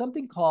 but there's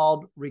something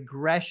called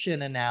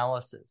regression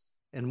analysis.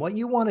 And what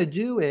you want to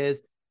do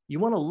is you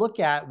want to look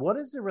at what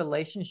is the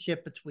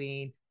relationship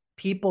between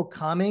people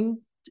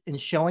coming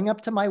and showing up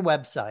to my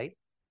website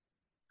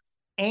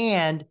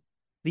and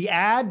the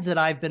ads that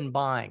I've been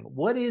buying.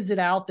 What is it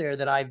out there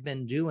that I've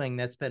been doing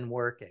that's been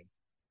working?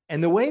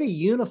 And the way to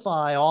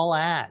unify all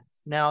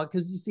ads now,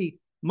 because you see,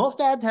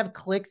 most ads have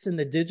clicks in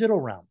the digital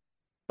realm,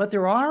 but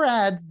there are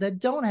ads that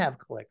don't have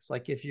clicks.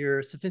 Like if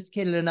you're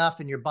sophisticated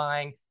enough and you're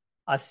buying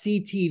a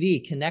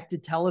CTV,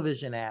 connected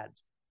television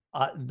ads,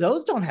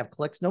 those don't have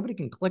clicks. Nobody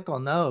can click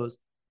on those.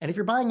 And if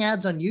you're buying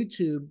ads on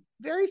YouTube,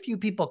 very few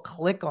people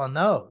click on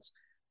those.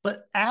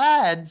 But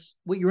ads,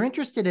 what you're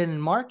interested in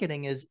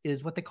marketing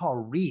is what they call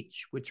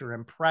reach, which are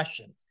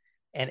impressions.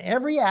 And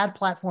every ad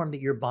platform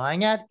that you're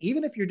buying at,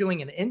 even if you're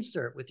doing an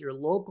insert with your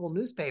local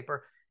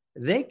newspaper,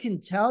 they can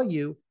tell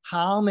you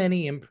how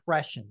many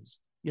impressions,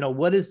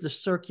 what is the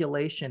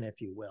circulation,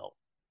 if you will.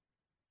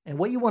 And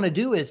what you want to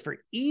do is for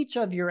each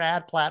of your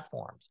ad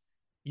platforms,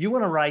 you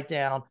want to write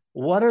down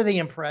what are the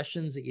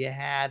impressions that you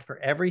had for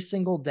every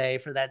single day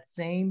for that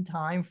same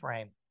time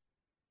frame.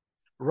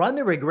 Run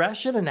the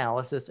regression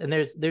analysis, and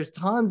there's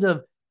tons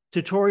of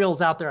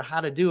tutorials out there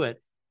how to do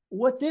it.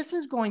 What this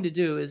is going to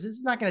do is this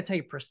is not going to tell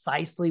you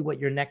precisely what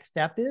your next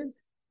step is,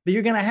 but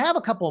you're going to have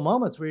a couple of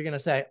moments where you're going to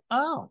say,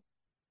 oh,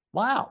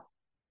 wow,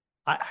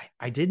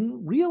 I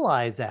didn't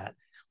realize that.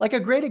 Like a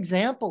great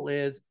example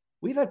is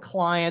we've had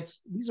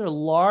clients, these are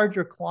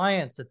larger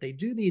clients that they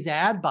do these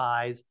ad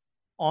buys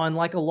on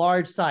like a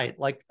large site.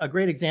 Like a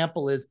great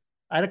example is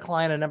I had a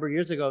client a number of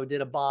years ago who did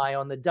a buy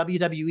on the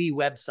WWE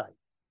website.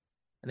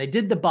 And they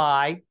did the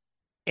buy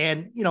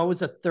and, it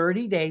was a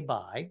 30-day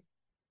buy.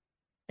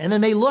 And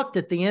then they looked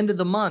at the end of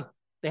the month,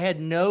 they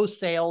had no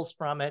sales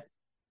from it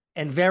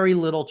and very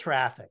little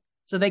traffic.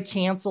 So they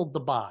canceled the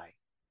buy.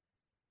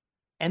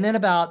 And then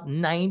about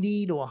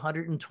 90 to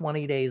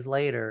 120 days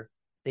later,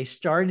 they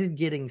started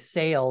getting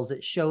sales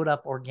that showed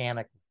up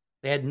organically.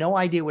 They had no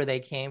idea where they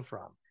came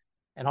from.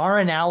 And our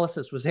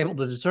analysis was able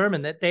to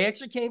determine that they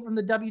actually came from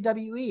the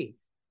WWE.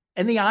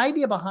 And the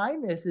idea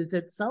behind this is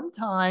that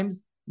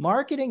sometimes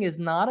marketing is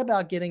not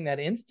about getting that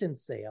instant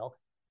sale.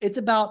 It's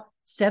about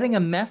setting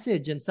a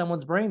message in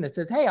someone's brain that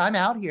says, hey, I'm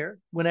out here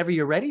whenever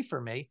you're ready for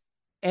me.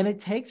 And it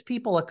takes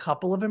people a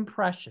couple of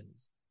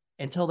impressions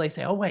until they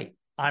say, oh, wait,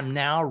 I'm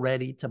now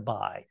ready to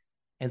buy.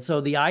 And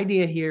so the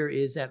idea here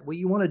is that what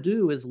you want to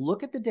do is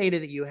look at the data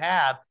that you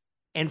have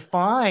and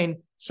find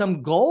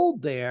some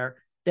gold there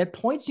that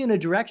points you in a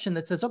direction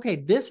that says, okay,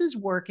 this is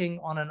working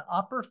on an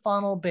upper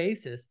funnel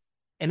basis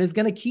and is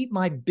going to keep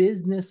my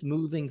business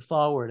moving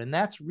forward. And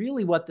that's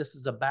really what this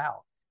is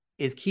about,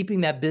 is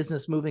keeping that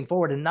business moving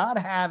forward and not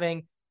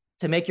having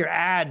to make your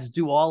ads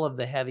do all of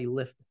the heavy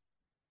lifting.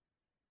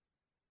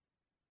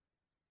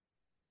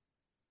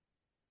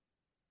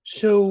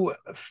 So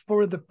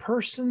for the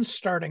person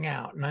starting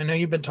out, and I know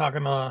you've been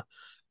talking,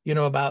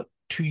 about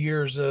 2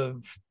 years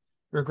of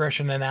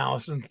regression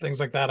analysis and things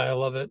like that. I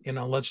love it.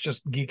 Let's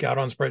just geek out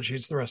on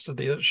spreadsheets the rest of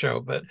the show.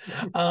 But,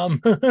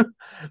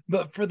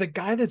 but for the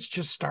guy that's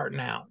just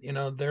starting out,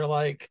 they're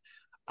like,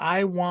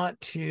 I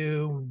want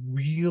to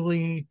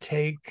really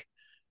take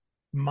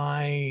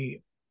my,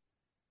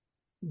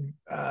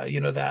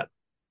 that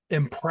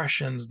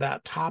impressions,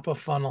 that top of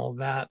funnel,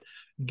 that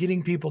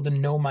getting people to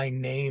know my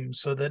name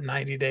so that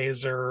 90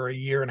 days or a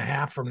year and a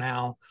half from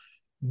now,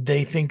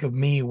 they think of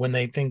me when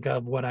they think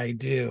of what I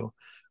do.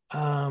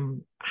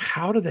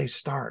 How do they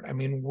start? I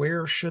mean,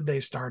 where should they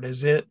start?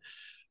 Is it,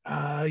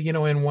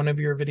 in one of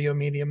your video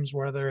mediums,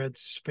 whether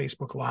it's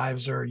Facebook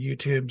Lives or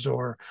YouTube's,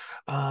 or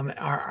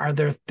are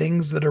there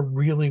things that are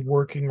really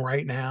working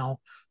right now?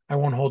 I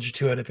won't hold you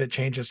to it if it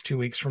changes 2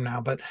 weeks from now,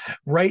 but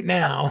right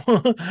now,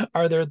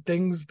 are there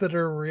things that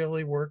are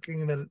really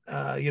working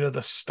that,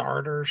 the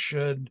starter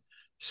should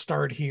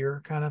start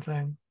here kind of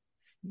thing?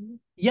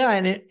 Yeah,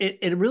 and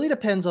it really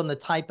depends on the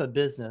type of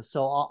business.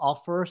 So I'll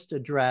first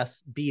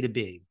address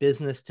B2B,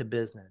 business to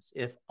business.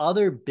 If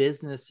other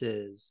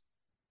businesses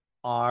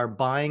are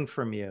buying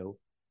from you,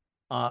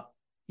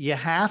 you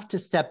have to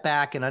step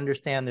back and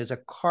understand there's a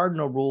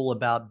cardinal rule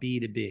about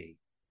B2B.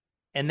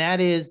 And that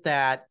is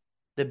that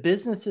the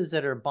businesses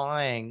that are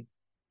buying,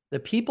 the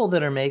people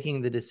that are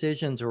making the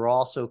decisions are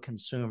also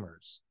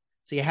consumers.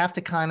 So you have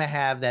to kind of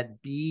have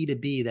that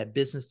B2B, that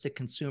business to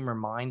consumer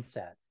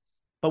mindset,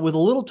 but with a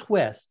little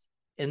twist.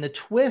 And the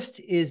twist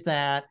is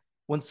that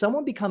when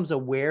someone becomes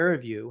aware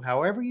of you,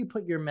 however you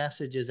put your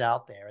messages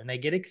out there, and they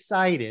get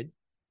excited,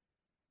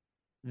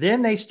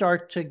 Then they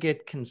start to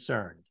get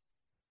concerned.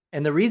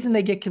 And the reason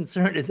they get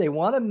concerned is they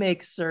want to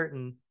make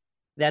certain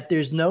that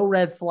there's no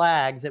red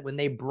flags, that when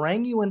they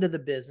bring you into the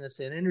business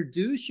and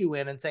introduce you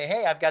in and say,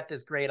 hey, I've got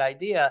this great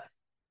idea,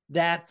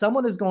 that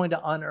someone is going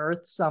to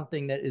unearth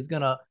something that is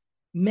going to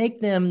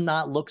make them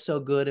not look so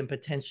good and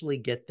potentially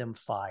get them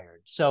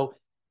fired. So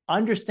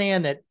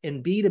understand that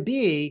in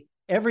B2B,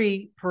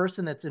 every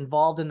person that's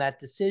involved in that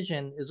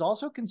decision is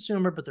also a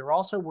consumer, but they're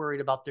also worried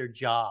about their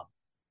job.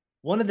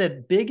 One of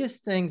the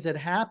biggest things that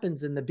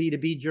happens in the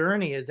B2B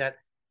journey is that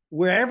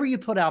wherever you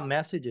put out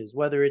messages,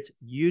 whether it's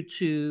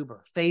YouTube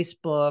or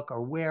Facebook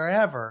or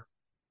wherever,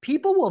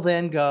 people will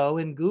then go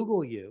and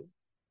Google you.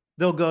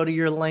 They'll go to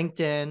your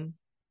LinkedIn.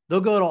 They'll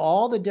go to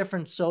all the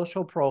different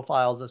social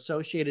profiles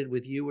associated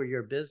with you or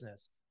your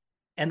business.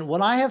 And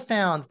what I have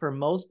found for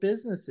most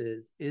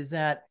businesses is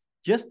that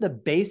just the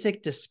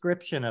basic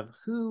description of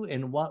who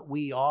and what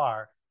we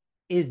are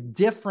is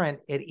different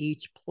at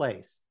each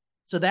place.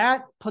 So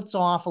that puts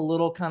off a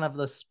little kind of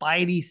the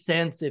spidey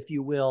sense, if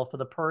you will, for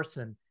the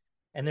person.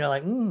 And they're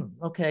like,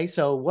 okay,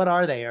 so what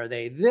are they? Are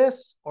they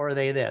this or are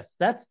they this?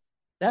 That's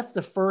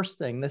the first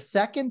thing. The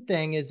second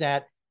thing is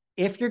that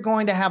if you're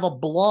going to have a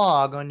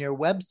blog on your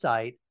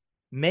website,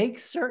 make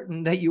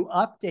certain that you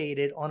update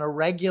it on a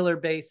regular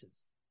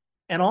basis.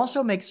 And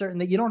also make certain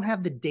that you don't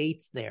have the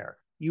dates there.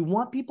 You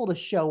want people to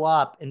show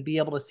up and be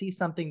able to see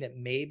something that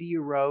maybe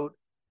you wrote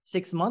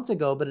 6 months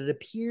ago, but it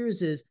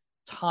appears as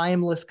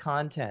timeless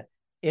content.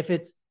 If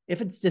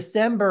it's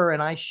December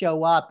and I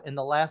show up and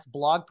the last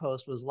blog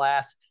post was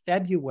last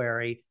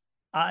February,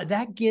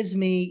 that gives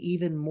me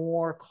even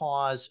more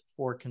cause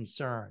for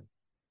concern.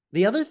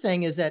 The other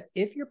thing is that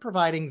if you're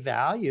providing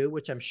value,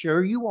 which I'm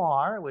sure you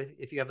are,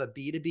 if you have a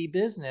B2B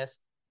business,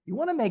 you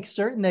want to make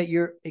certain that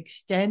you're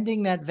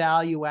extending that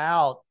value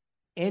out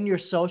in your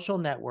social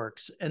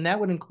networks. And that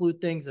would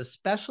include things,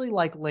 especially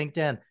like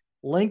LinkedIn.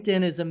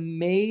 LinkedIn is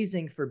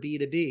amazing for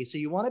B2B. So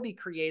you want to be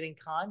creating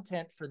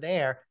content for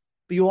there,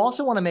 but you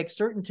also want to make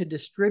certain to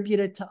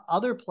distribute it to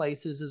other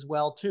places as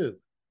well, too.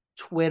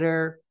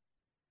 Twitter,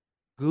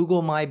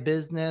 Google My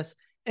Business.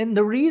 And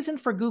the reason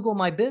for Google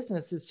My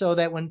Business is so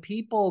that when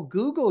people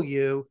Google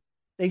you,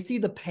 they see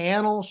the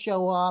panel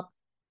show up,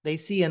 they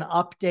see an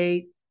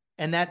update,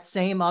 and that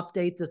same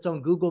update that's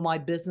on Google My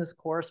Business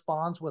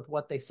corresponds with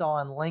what they saw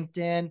on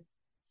LinkedIn,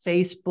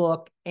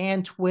 Facebook,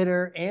 and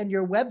Twitter, and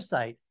your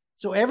website.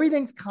 So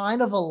everything's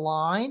kind of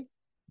aligned.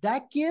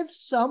 That gives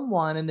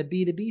someone in the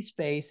B2B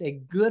space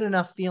a good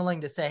enough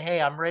feeling to say, hey,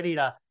 I'm ready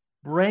to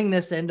bring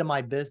this into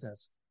my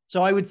business.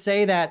 So I would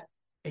say that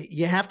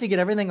you have to get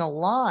everything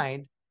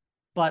aligned,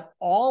 but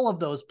all of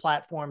those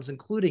platforms,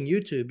 including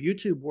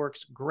YouTube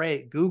works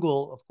great.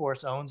 Google, of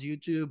course, owns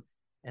YouTube,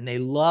 and they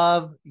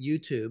love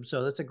YouTube.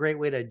 So that's a great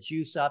way to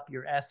juice up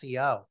your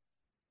SEO.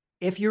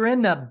 If you're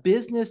in the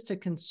business to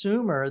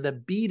consumer, the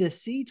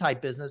B2C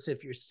type business,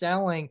 if you're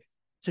selling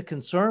to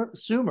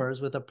consumers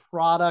with a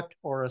product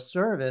or a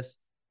service,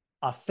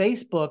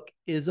 Facebook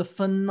is a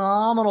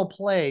phenomenal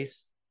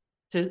place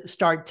to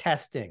start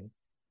testing.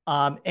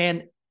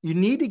 And you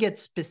need to get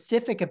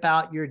specific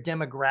about your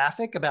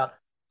demographic, about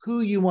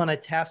who you want to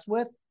test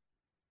with.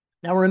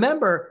 Now,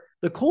 remember,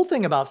 the cool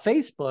thing about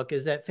Facebook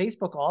is that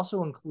Facebook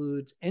also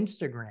includes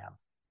Instagram.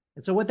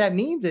 And so what that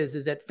means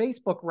is that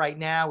Facebook right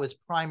now is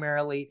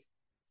primarily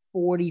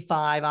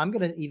 45, I'm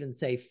going to even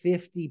say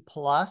 50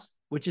 plus,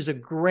 which is a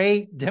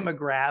great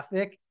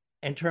demographic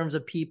in terms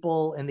of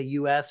people in the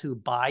US who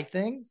buy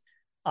things.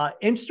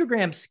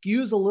 Instagram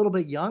skews a little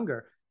bit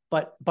younger,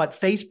 but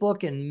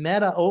Facebook and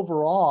Meta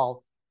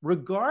overall,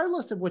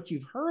 regardless of what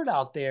you've heard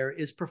out there,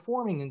 is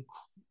performing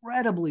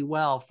incredibly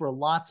well for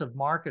lots of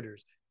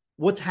marketers.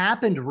 What's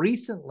happened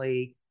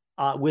recently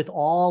with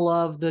all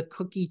of the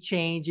cookie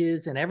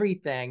changes and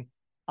everything,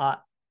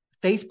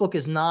 Facebook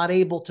is not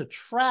able to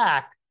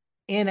track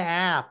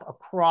in-app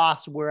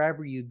across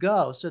wherever you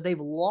go. So they've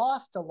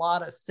lost a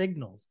lot of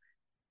signals.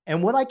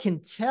 And what I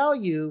can tell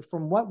you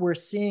from what we're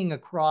seeing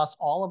across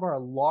all of our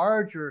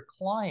larger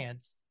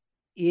clients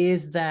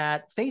is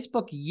that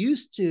Facebook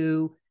used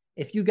to,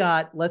 if you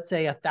got, let's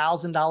say,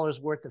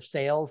 $1,000 worth of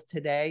sales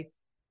today,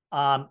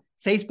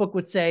 Facebook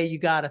would say you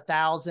got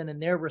 1,000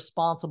 and they're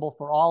responsible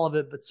for all of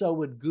it, but so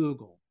would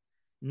Google.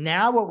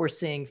 Now what we're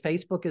seeing,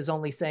 Facebook is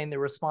only saying they're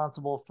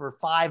responsible for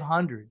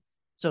 500.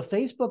 So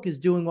Facebook is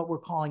doing what we're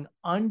calling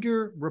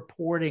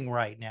under-reporting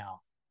right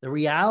now. The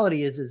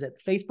reality is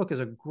that Facebook is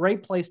a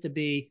great place to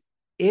be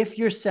if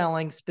you're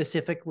selling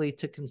specifically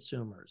to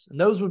consumers. And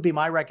those would be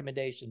my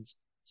recommendations,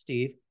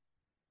 Steve.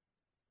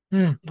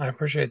 I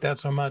appreciate that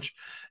so much.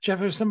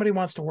 Jeff, if somebody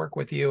wants to work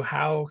with you,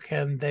 how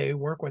can they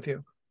work with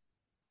you?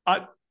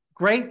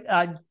 Great.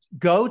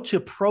 Go to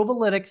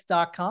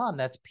provalytics.com.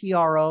 That's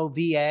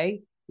PROVA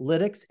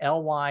Lytics,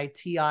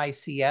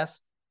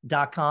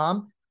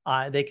 LYTICS.com.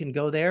 They can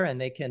go there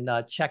and they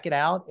can check it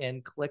out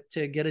and click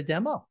to get a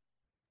demo.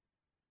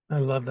 I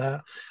love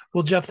that.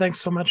 Well, Jeff, thanks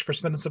so much for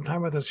spending some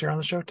time with us here on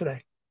the show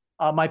today.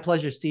 My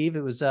pleasure, Steve.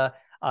 It was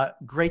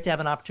great to have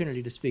an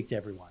opportunity to speak to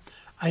everyone.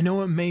 I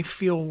know it may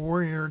feel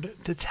weird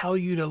to tell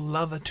you to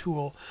love a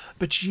tool,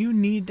 but you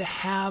need to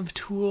have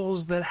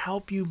tools that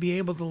help you be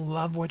able to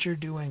love what you're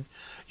doing.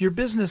 Your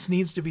business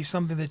needs to be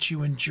something that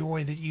you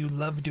enjoy, that you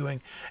love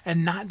doing,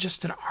 and not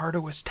just an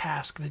arduous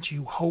task that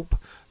you hope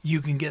you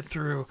can get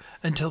through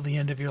until the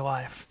end of your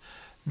life.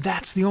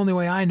 That's the only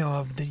way I know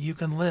of that you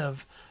can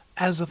live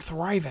as a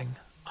thriving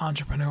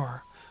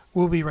entrepreneur.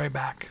 We'll be right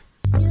back.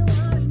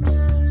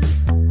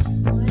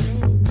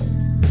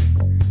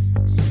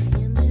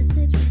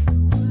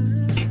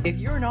 If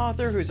you're an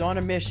author who's on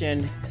a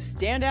mission,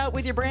 stand out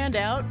with your brand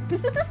out.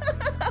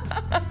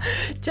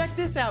 Check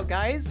this out,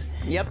 guys.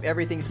 Yep,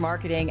 everything's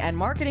marketing, and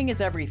marketing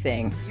is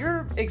everything.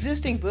 Your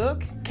existing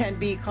book can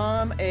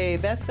become a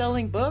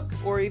best-selling book,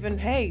 or even,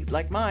 hey,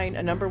 like mine,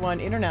 a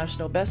 #1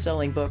 international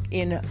best-selling book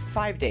in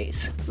 5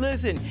 days.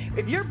 Listen,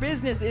 if your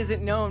business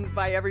isn't known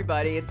by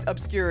everybody, it's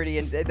obscurity,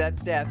 and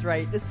that's death,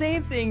 right? The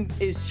same thing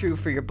is true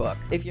for your book.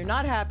 If you're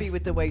not happy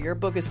with the way your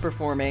book is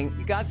performing,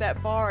 you got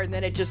that far and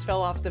then it just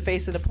fell off the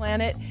face of the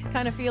planet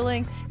kind of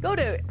feeling, go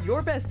to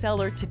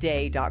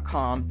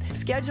yourbestsellertoday.com.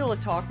 Schedule a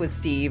talk with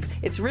Steve.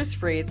 It's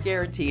risk-free, it's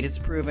guaranteed, it's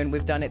proven.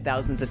 We've done it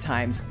thousands of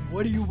times.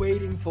 What are you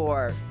waiting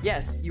for?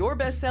 Yes,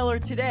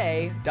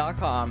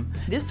 yourbestsellertoday.com.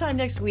 This time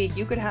next week,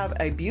 you could have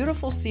a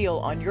beautiful seal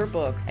on your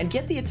book and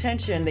get the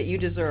attention that you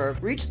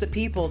deserve. Reach the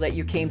people that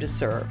you came to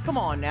serve. Come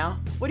on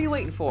now. What are you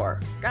waiting for?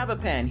 Grab a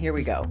pen. Here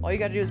we go. All you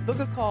got to do is book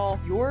a call.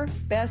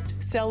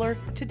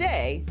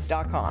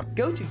 Yourbestsellertoday.com.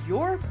 Go to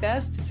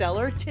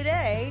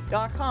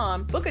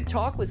yourbestsellertoday.com. Book a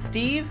talk with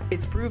Steve.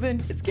 It's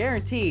proven. It's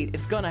guaranteed.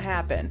 It's going to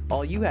happen.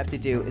 All you have to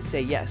do is say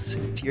yes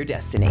to your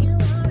destiny.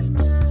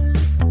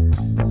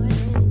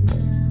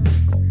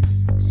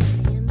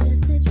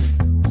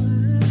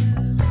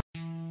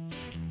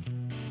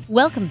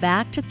 Welcome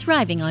back to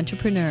Thriving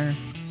Entrepreneur.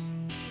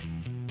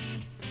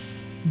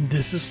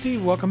 This is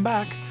Steve. Welcome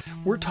back.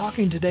 We're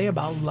talking today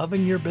about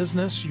loving your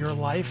business, your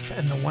life,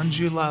 and the ones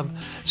you love.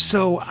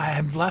 So I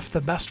have left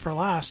the best for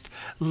last.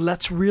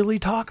 Let's really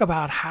talk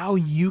about how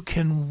you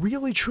can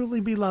really,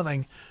 truly be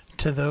loving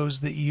to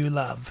those that you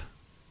love.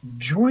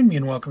 Join me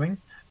in welcoming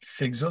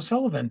Figs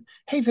O'Sullivan.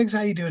 Hey, Figs,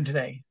 how you doing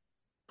today?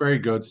 Very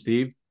good,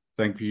 Steve.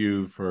 Thank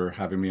you for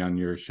having me on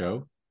your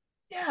show.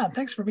 Yeah,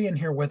 thanks for being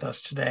here with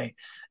us today.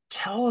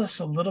 Tell us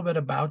a little bit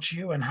about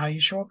you and how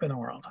you show up in the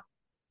world.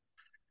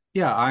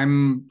 Yeah,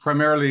 I'm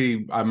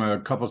a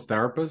couples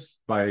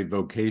therapist by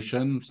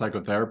vocation,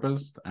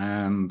 psychotherapist,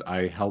 and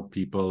I help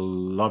people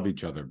love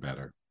each other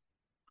better.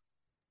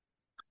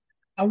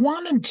 I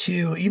wanted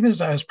to, even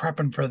as I was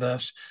prepping for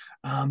this,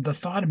 the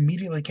thought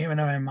immediately came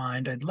into my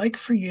mind. I'd like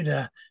for you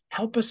to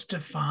help us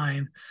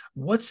define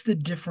what's the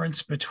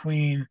difference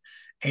between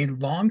a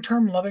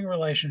long-term loving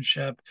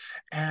relationship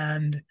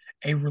and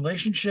a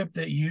relationship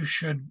that you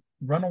should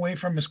run away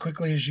from as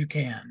quickly as you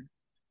can.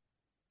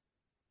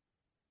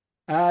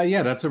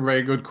 Yeah, that's a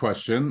very good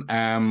question.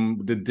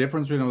 The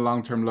difference between a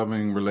long-term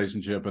loving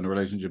relationship and a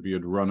relationship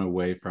you'd run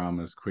away from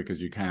as quick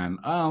as you can.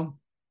 I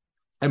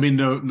mean,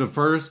 the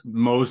first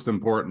most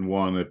important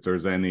one, if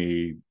there's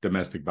any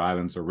domestic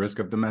violence or risk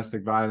of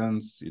domestic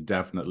violence, you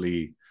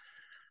definitely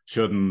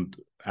shouldn't.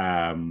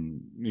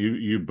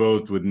 You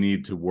both would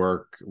need to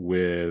work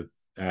with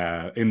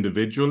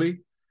individually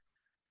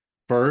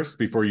first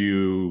before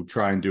you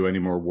try and do any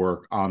more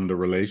work on the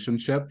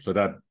relationship. So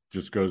that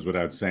just goes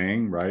without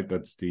saying, right?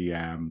 That's the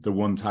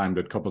one time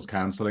that couples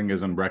counseling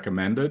isn't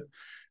recommended.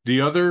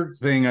 The other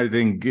thing I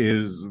think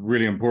is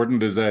really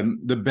important is that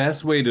the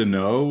best way to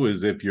know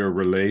is if your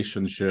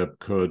relationship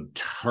could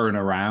turn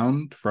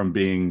around from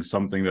being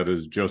something that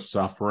is just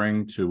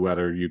suffering to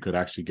whether you could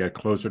actually get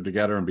closer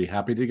together and be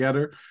happy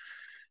together,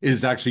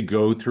 is actually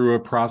go through a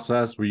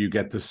process where you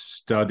get to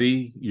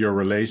study your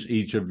relation,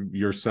 each of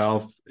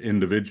yourself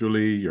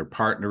individually, your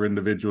partner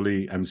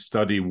individually, and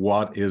study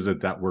what is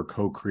it that we're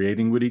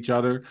co-creating with each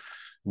other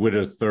with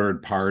a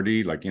third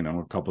party, like,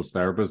 a couples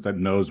therapist that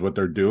knows what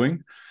they're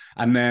doing.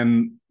 And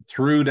then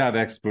through that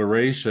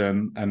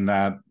exploration and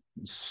that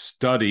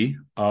study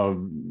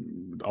of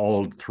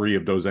all three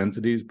of those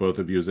entities, both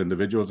of you as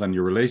individuals and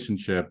your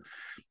relationship,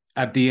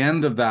 at the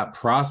end of that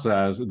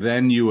process,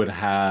 then you would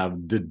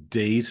have the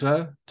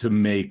data to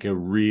make a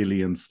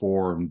really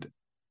informed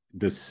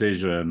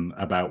decision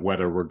about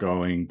whether we're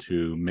going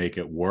to make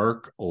it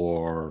work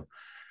or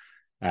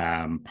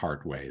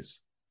part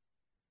ways.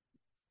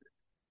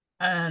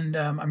 And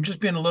I'm just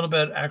being a little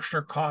bit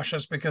extra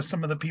cautious because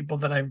some of the people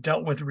that I've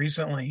dealt with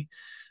recently,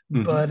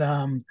 but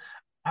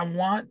I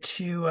want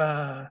to,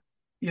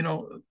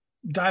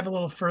 dive a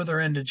little further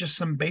into just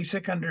some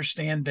basic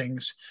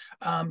understandings.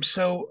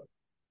 So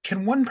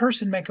can one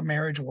person make a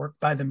marriage work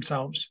by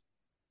themselves?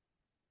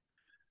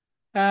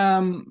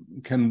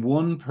 Can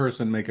one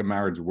person make a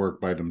marriage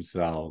work by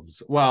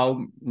themselves?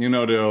 Well,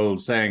 the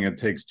old saying, it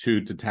takes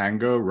two to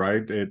tango,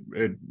 right?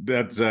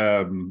 That's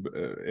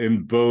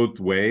in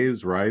both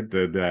ways, right?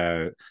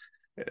 That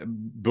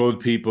both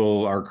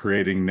people are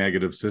creating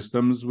negative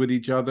systems with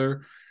each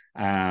other.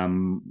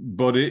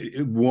 But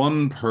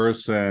one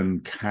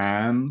person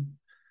can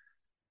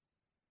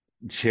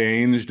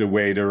change the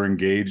way they're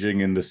engaging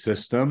in the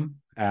system,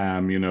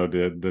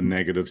 the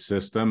negative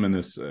system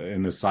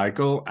in a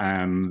cycle,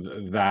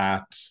 and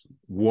that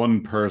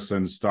one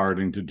person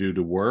starting to do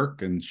the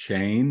work and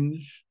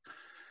change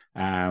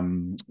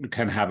can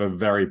have a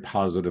very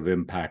positive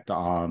impact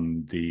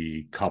on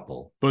the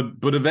couple. But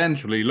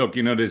eventually, look,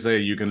 they say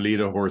you can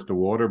lead a horse to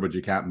water, but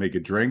you can't make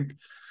it drink.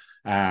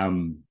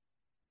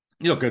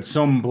 Look, at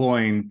some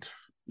point,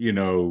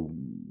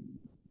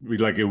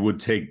 it would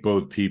take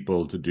both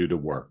people to do the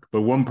work,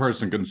 but one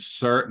person can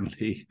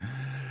certainly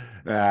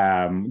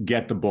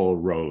get the ball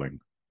rolling.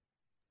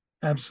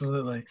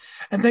 Absolutely.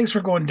 And thanks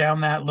for going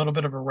down that little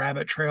bit of a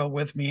rabbit trail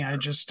with me. I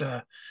just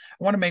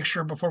want to make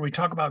sure before we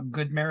talk about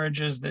good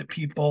marriages that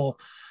people,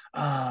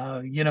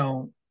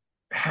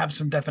 have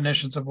some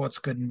definitions of what's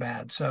good and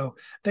bad. So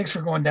thanks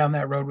for going down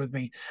that road with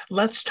me.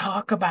 Let's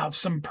talk about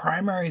some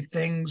primary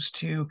things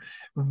to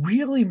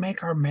really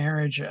make our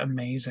marriage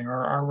amazing,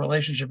 or our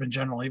relationship in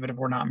general, even if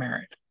we're not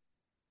married.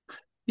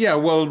 Yeah,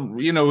 well,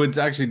 it's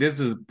actually, this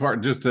is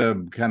part, just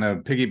to kind of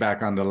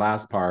piggyback on the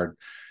last part.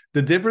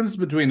 The difference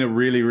between a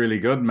really, really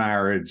good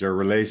marriage or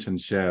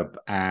relationship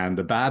and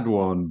a bad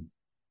one,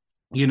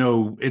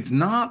 it's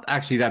not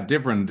actually that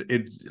different.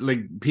 It's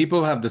like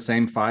people have the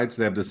same fights,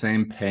 they have the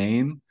same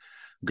pain.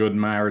 Good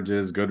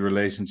marriages, good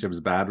relationships,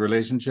 bad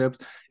relationships.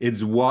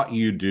 It's what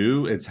you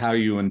do. It's how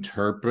you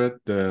interpret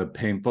the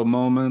painful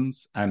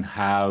moments and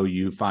how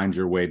you find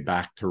your way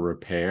back to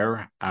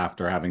repair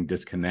after having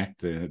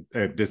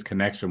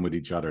disconnection with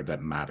each other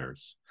that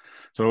matters.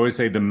 So I always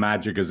say the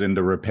magic is in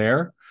the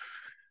repair.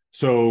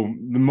 So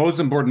the most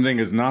important thing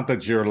is not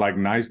that you're like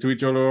nice to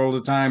each other all the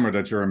time or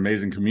that you're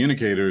amazing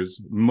communicators.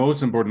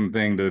 Most important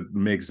thing that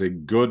makes a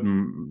good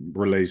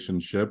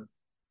relationship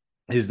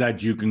is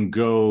that you can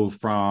go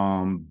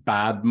from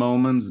bad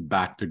moments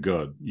back to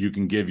good. You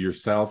can give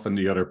yourself and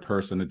the other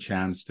person a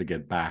chance to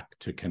get back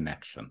to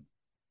connection.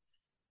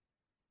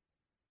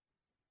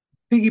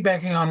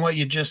 Piggybacking on what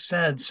you just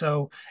said,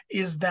 so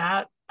is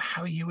that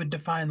how you would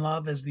define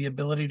love, as the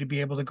ability to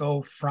be able to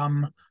go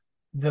from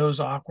those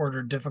awkward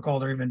or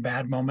difficult or even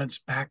bad moments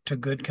back to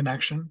good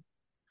connection?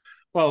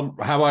 Well,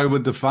 how I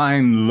would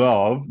define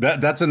love,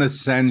 that's an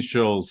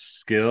essential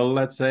skill,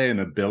 let's say, an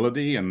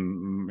ability.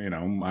 And,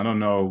 I don't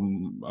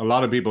know, a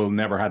lot of people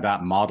never had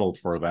that modeled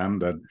for them,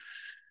 that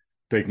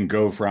they can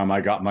go from,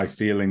 I got my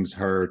feelings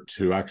hurt,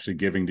 to actually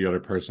giving the other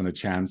person a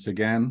chance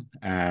again.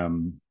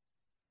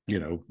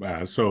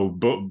 So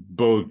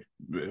both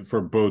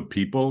for both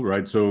people,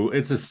 right? So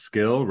it's a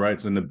skill, right?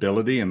 It's an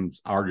ability, and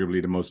it's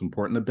arguably the most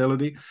important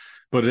ability.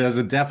 But as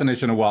a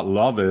definition of what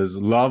love is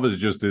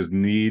just this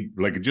need,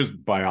 like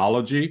just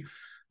biology.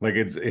 Like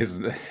it's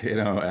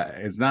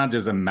not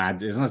just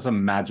it's not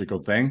some magical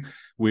thing.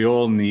 We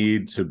all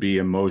need to be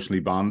emotionally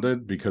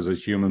bonded, because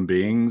as human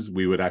beings,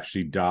 we would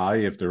actually die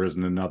if there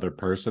isn't another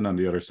person on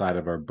the other side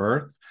of our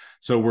birth.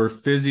 So we're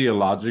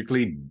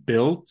physiologically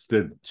built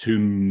to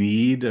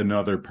need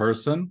another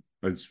person.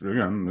 There's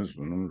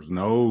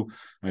no,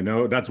 I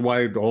know that's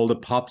why all the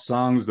pop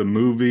songs, the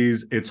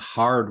movies, it's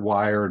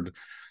hardwired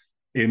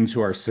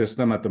into our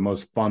system at the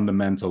most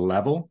fundamental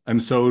level.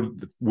 And so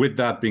with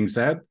that being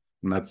said,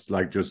 and that's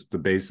like just the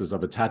basis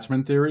of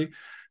attachment theory,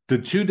 the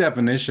two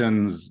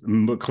definitions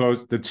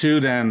the two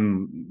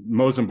then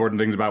most important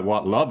things about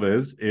what love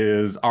is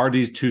are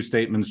these two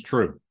statements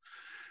true?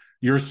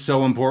 You're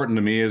so important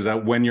to me, is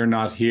that when you're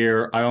not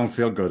here, I don't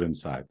feel good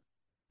inside.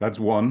 That's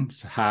one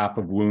half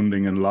of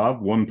wounding in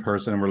love. One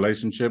person in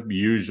relationship,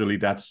 usually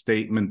that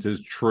statement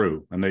is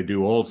true, and they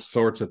do all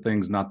sorts of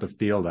things not to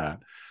feel that.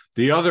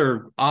 The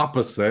other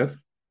opposite,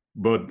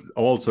 but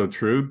also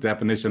true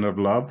definition of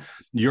love,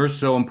 you're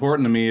so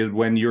important to me, is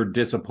when you're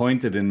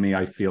disappointed in me,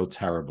 I feel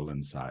terrible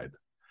inside.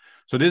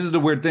 So this is the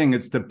weird thing.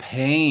 It's the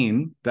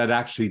pain that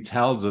actually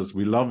tells us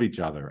we love each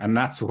other. And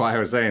that's why I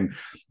was saying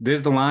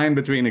this line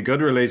between a good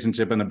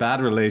relationship and a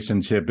bad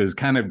relationship is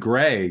kind of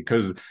gray,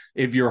 because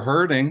if you're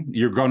hurting,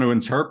 you're going to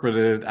interpret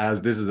it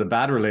as this is a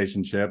bad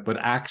relationship. But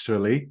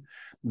actually,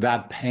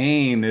 that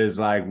pain is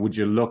like, would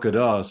you look at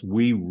us?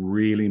 We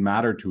really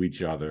matter to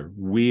each other.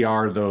 We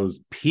are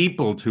those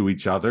people to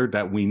each other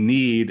that we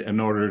need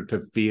in order to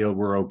feel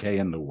we're okay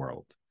in the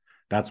world.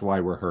 That's why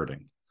we're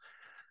hurting.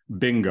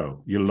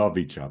 Bingo, you love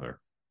each other.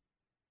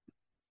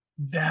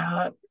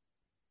 That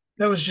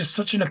was just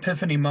such an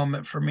epiphany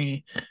moment for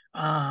me,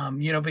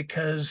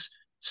 because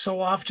so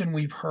often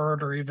we've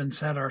heard or even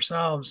said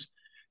ourselves,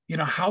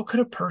 how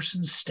could a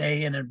person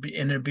stay in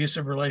an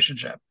abusive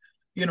relationship?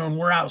 And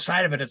we're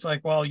outside of it. It's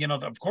like, well,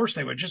 of course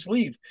they would just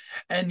leave.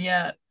 And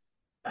yet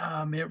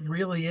it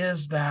really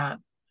is that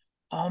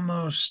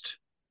almost,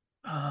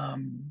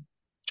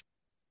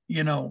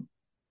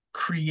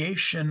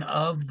 creation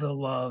of the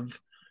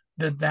love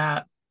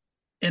that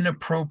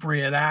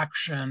inappropriate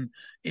action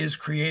is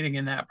creating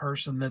in that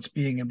person that's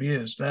being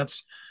abused.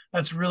 That's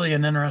really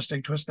an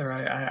interesting twist there.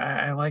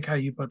 I like how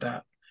you put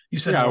that. You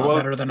said it a lot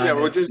better than I did.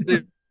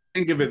 Well,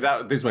 think of it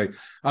this way.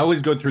 I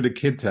always go through the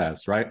kid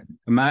test, right?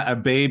 A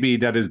baby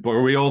that is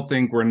born, we all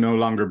think we're no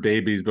longer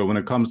babies, but when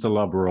it comes to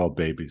love, we're all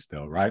babies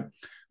still, right?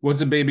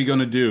 What's a baby going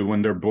to do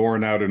when they're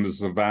born out in the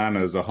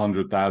savannas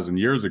 100,000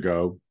 years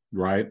ago,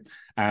 right?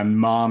 And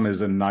mom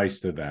isn't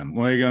nice to them.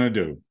 What are you going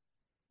to do?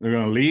 They're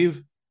going to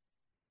leave?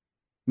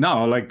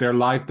 No, like their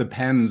life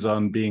depends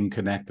on being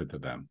connected to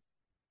them,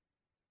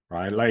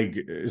 right? Like,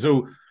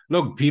 so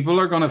look, people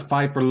are going to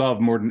fight for love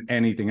more than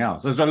anything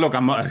else. So look,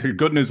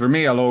 good news for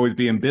me, I'll always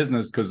be in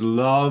business because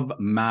love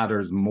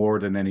matters more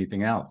than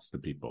anything else to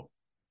people,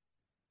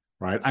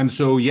 right? And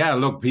so, yeah,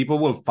 look, people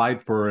will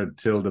fight for it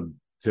till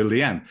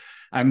the end.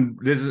 And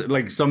this is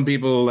like some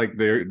people, like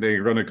they're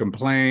going to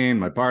complain.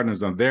 My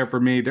partner's not there for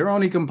me. They're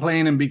only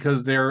complaining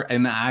because they're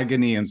in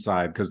agony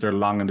inside because they're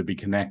longing to be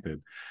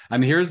connected.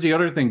 And here's the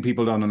other thing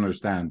people don't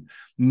understand.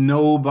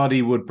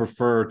 Nobody would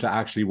prefer to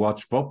actually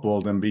watch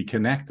football than be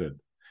connected.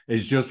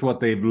 It's just what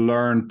they've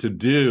learned to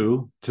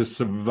do to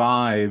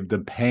survive the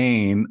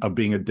pain of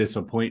being a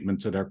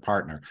disappointment to their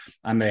partner.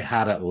 And they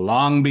had it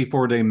long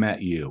before they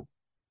met you.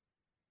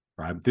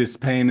 Right? This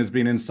pain has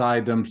been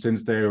inside them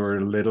since they were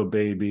a little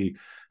baby,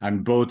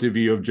 and both of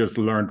you have just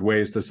learned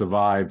ways to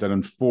survive that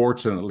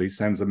unfortunately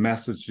sends a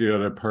message to the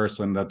other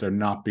person that they're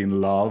not being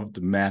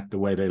loved, met the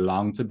way they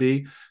long to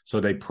be. So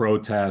they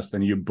protest,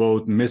 and you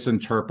both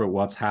misinterpret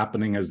what's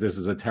happening as this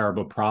is a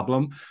terrible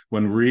problem,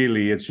 when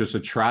really it's just a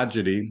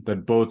tragedy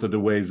that both of the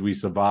ways we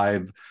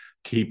survive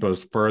keep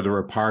us further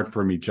apart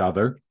from each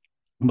other.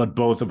 But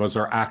both of us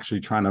are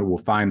actually trying to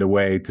find a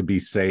way to be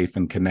safe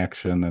in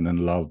connection and in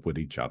love with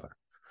each other.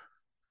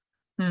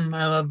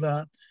 I love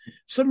that.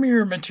 Some of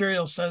your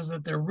material says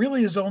that there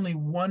really is only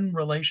one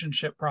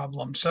relationship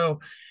problem. So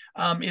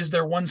is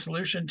there one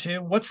solution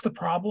to what's the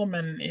problem,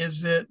 and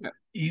is it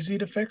easy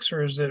to fix,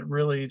 or is it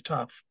really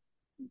tough?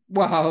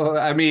 Well,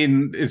 I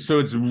mean, it's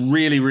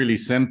really, really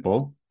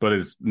simple, but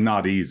it's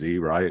not easy,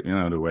 right? You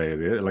know, the way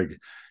it is. Like,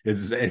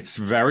 it's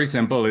very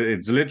simple.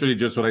 It's literally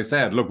just what I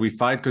said. Look, we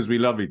fight because we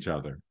love each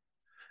other.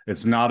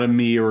 It's not a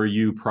me or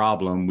you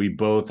problem. We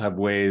both have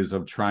ways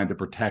of trying to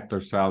protect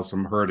ourselves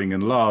from hurting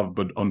in love,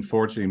 but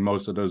unfortunately,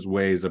 most of those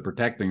ways of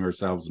protecting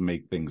ourselves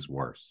make things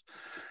worse.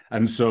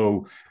 And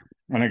so,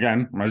 and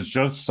again, it's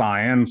just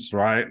science,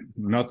 right?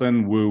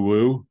 Nothing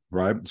woo-woo,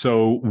 right?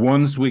 So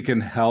once we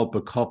can help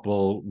a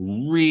couple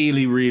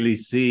really, really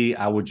see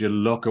how would you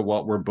look at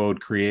what we're both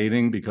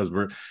creating,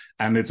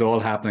 and it's all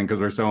happening because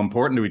we're so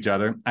important to each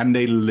other, and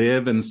they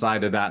live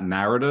inside of that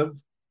narrative,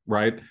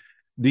 right?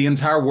 The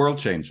entire world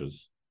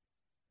changes.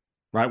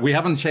 Right. We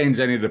haven't changed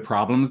any of the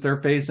problems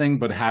they're facing,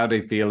 but how they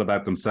feel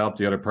about themselves,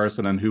 the other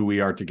person, and who we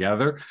are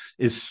together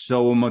is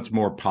so much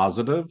more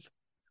positive.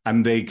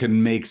 And they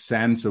can make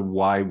sense of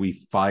why we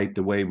fight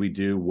the way we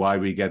do, why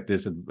we get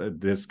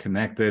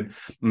disconnected.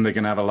 And they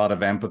can have a lot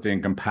of empathy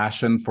and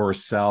compassion for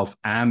self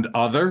and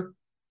other.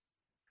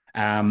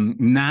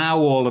 Now,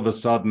 all of a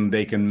sudden,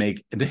 they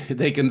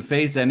can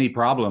face any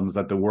problems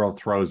that the world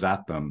throws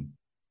at them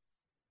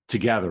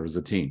together as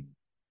a team.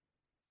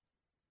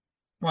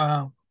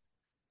 Wow.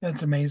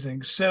 That's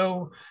amazing.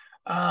 So,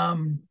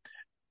 you've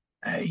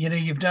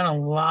done a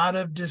lot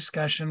of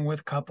discussion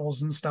with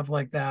couples and stuff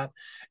like that.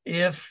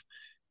 If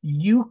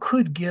you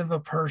could give a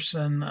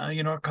person,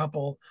 a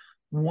couple,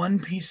 one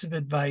piece of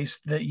advice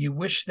that you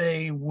wish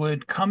they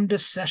would come to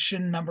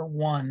session number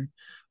one,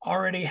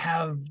 already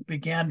have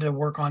began to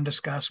work on,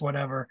 discuss,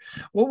 whatever,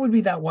 what would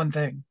be that one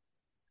thing?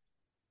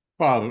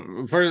 Well,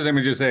 first, let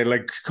me just say,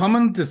 like,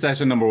 coming to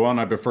session number one,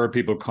 I prefer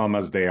people come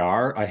as they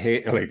are. I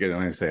hate, like, when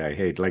I say I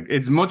hate, like,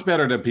 it's much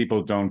better that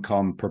people don't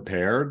come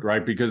prepared,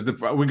 right? Because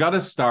we got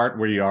to start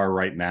where you are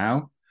right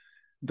now.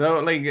 Though,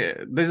 like,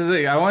 this is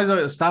it. I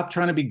always stop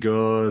trying to be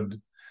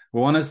good.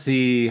 We want to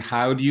see,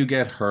 how do you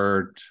get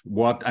hurt?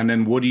 And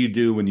then what do you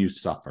do when you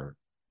suffer,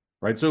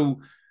 right?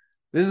 So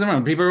this is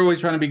around. People are always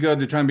trying to be good.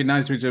 They're trying to be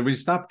nice to each other. We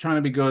stop trying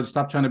to be good.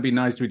 Stop trying to be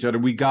nice to each other.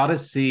 We got to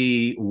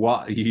see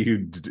what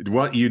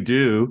you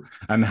do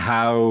and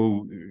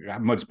how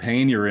much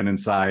pain you're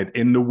inside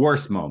in the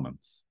worst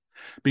moments,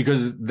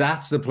 because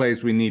that's the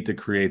place we need to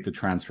create the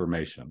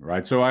transformation,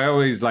 right? So I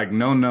always like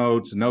no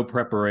notes, no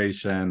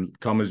preparation,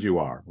 come as you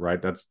are,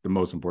 right? That's the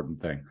most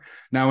important thing.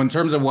 Now, in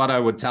terms of what I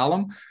would tell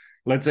them,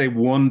 let's say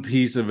one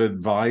piece of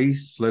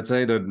advice, let's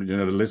say that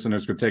the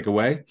listeners could take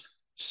away,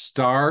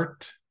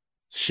 start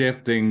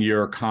shifting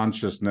your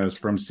consciousness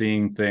from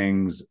seeing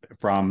things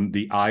from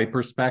the I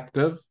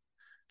perspective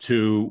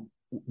to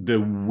the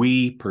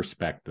we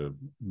perspective.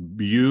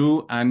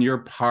 You and your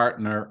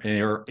partner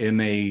are in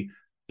a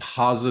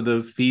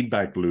positive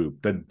feedback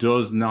loop that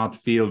does not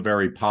feel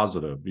very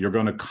positive. You're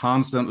going to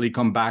constantly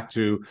come back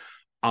to,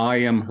 I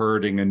am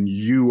hurting and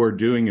you are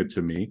doing it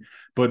to me.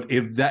 But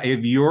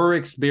if you're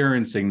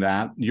experiencing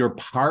that, your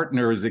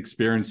partner is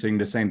experiencing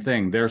the same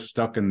thing. They're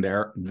stuck in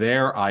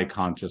their I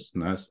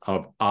consciousness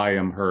of I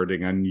am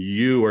hurting and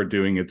you are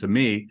doing it to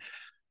me.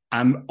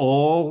 And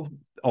all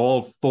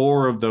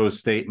four of those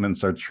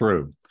statements are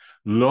true.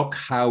 Look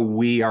how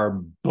we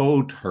are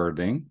both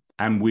hurting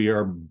and we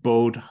are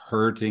both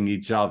hurting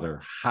each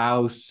other.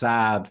 How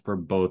sad for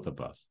both of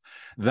us.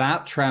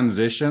 That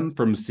transition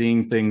from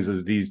seeing things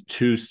as these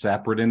two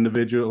separate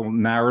individual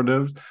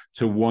narratives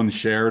to one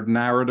shared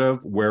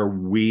narrative where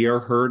we are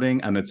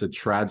hurting and it's a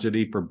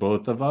tragedy for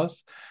both of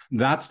us,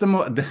 that's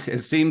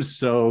it seems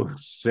so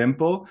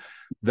simple.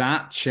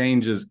 That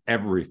changes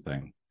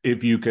everything.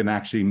 If you can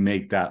actually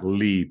make that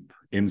leap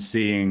in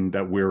seeing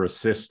that we're a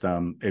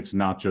system, it's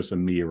not just a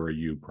me or a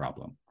you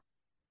problem.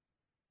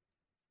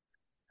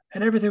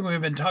 And everything we've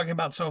been talking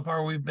about so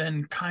far, we've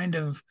been kind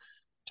of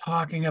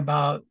talking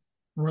about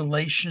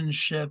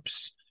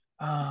relationships,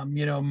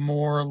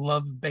 more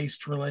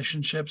love-based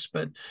relationships,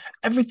 but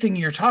everything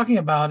you're talking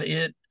about,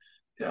 it,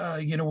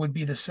 would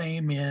be the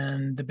same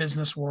in the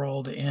business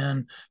world,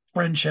 in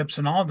friendships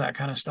and all of that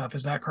kind of stuff.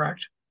 Is that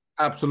correct?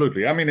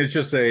 Absolutely. I mean, it's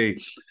just the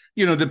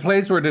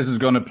place where this is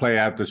going to play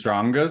out the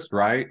strongest,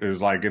 right? Is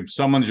like if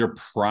someone's your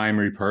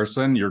primary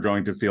person, you're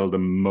going to feel the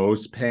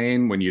most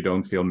pain when you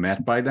don't feel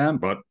met by them.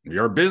 But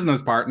your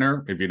business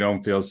partner, if you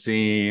don't feel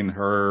seen,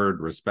 heard,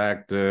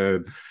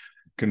 respected,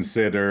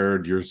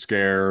 considered, you're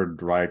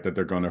scared, right, that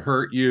they're going to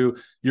hurt you,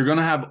 you're going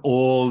to have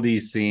all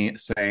these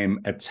same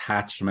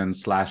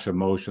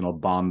attachment/emotional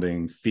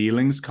bonding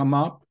feelings come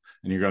up.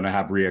 And you're going to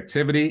have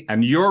reactivity,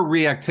 and your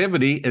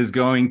reactivity is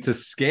going to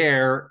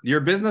scare your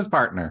business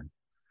partner.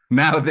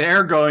 Now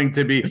they're going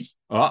to be,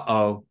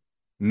 now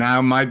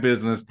my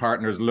business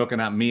partner is looking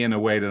at me in a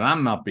way that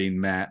I'm not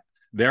being met.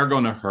 They're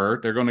going to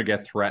hurt. They're going to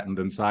get threatened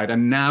inside.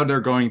 And now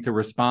they're going to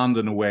respond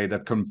in a way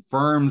that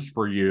confirms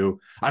for you,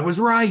 I was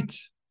right.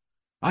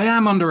 I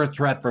am under a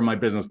threat from my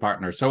business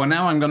partner. So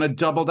now I'm going to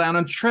double down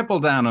and triple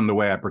down on the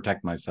way I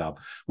protect myself,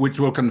 which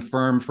will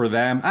confirm for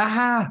them,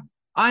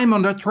 I'm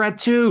under threat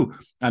too.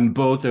 And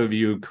both of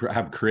you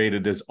have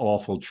created this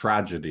awful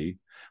tragedy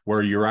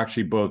where you're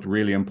actually both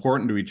really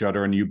important to each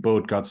other and you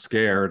both got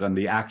scared, and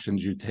the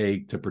actions you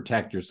take to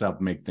protect yourself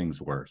make things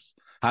worse.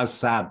 How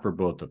sad for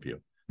both of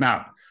you.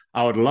 Now,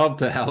 I would love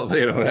to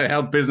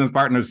help business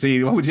partners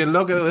see, would you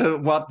look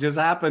at what just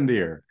happened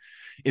here?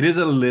 It is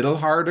a little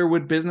harder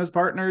with business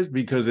partners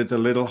because it's a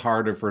little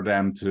harder for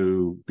them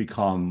to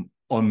become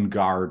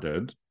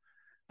unguarded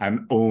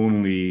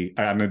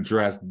and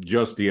address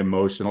just the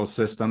emotional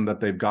system that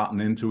they've gotten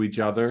into each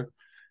other,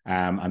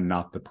 and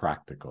not the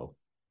practical.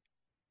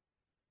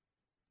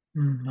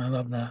 I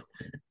love that.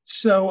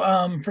 So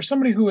for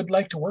somebody who would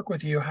like to work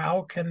with you,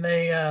 how can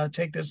they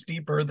take this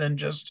deeper than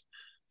just a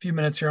few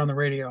minutes here on the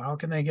radio? How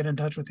can they get in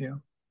touch with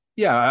you?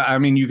 Yeah, I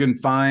mean, you can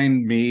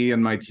find me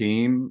and my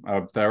team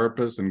of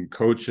therapists and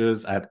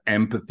coaches at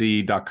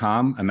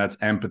empathy.com, and that's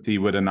empathy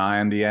with an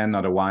I in the end,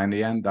 not a Y in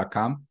the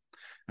end.com.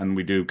 And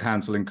we do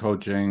counseling,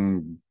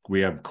 coaching.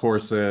 We have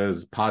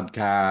courses,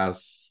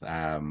 podcasts.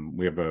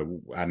 We have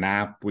an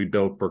app we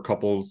built for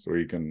couples where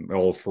you can,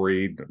 all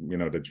free,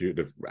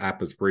 the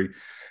app is free,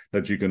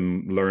 that you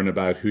can learn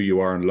about who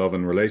you are in love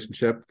and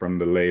relationship from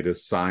the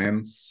latest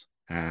science.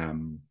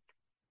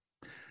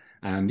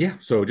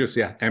 So just,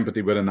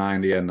 empathy with an I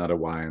in the end, not a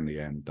Y in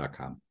the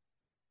end.com.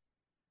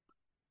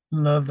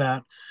 Love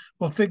that.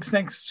 Well, Figs,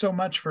 thanks so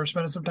much for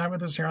spending some time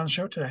with us here on the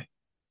show today.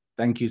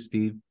 Thank you,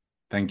 Steve.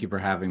 Thank you for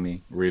having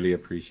me. Really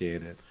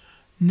appreciate it.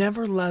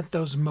 Never let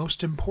those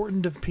most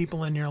important of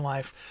people in your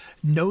life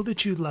know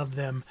that you love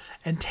them,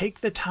 and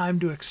take the time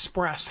to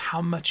express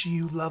how much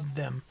you love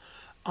them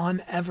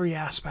on every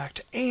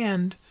aspect.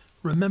 And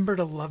remember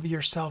to love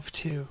yourself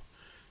too,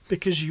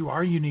 because you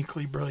are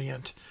uniquely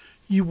brilliant.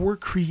 You were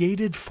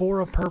created for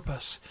a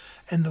purpose,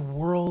 and the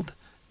world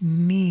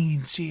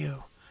needs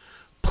you.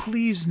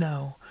 Please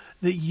know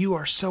that you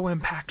are so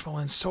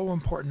impactful and so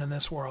important in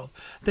this world,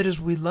 that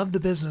as we love the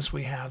business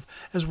we have,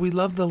 as we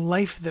love the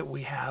life that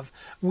we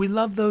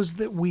love those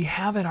that we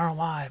have in our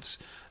lives,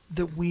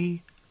 that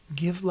we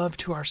give love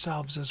to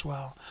ourselves as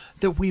well,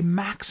 that we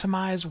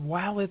maximize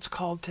while it's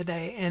called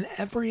today in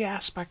every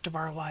aspect of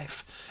our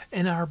life,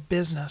 in our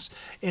business,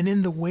 and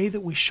in the way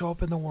that we show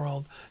up in the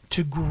world,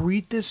 to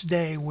greet this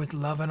day with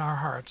love in our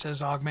hearts,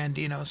 as Og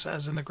Mandino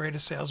says in The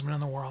Greatest Salesman in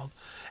the World,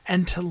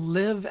 and to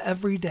live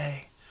every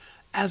day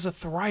as a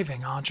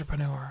thriving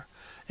entrepreneur.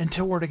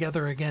 Until we're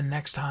together again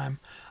next time,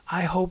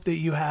 I hope that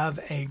you have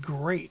a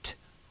great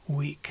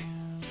week.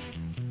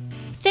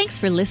 Thanks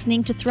for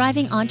listening to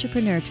Thriving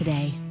Entrepreneur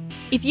today.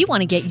 If you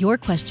want to get your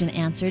question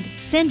answered,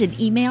 send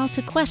an email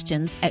to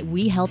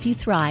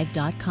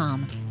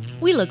questions@wehelpyouthrive.com.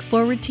 We look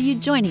forward to you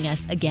joining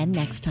us again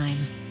next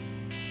time.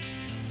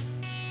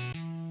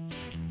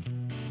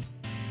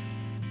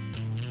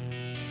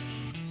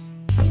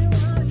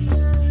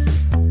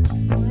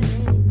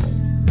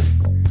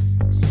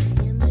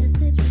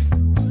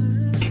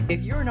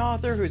 If you're an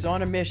author who's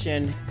on a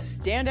mission,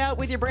 stand out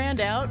with your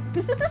brand out.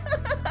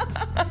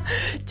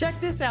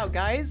 Check this out,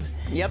 guys.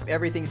 Yep,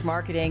 everything's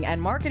marketing,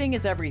 and marketing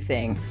is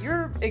everything.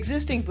 Your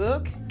existing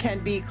book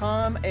can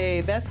become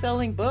a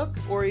best-selling book,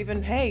 or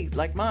even, hey,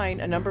 like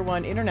mine, a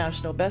 #1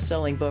 international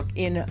best-selling book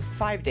in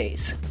 5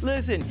 days.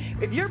 Listen,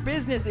 if your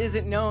business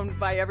isn't known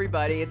by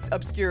everybody, it's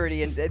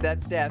obscurity and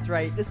that's death,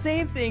 right? The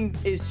same thing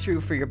is true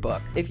for your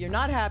book. If you're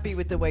not happy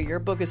with the way your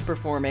book is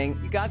performing,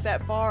 you got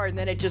that far and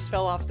then it just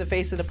fell off the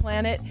face of the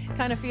planet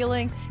kind of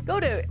feeling, go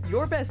to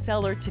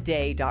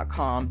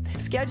yourbestsellertoday.com.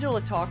 Schedule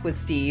a talk with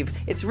Steve.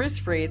 It's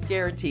risk-free, it's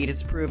guaranteed,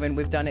 it's proven.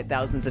 We've done it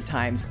thousands of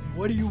times.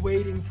 What are you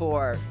waiting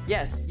for?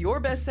 Yes,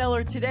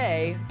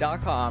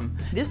 yourbestsellertoday.com.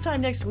 This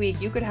time next week,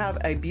 you could have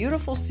a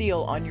beautiful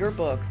seal on your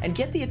book and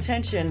get the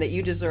attention that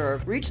you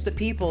deserve. Reach the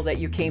people that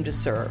you came to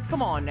serve.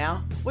 Come on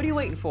now. What are you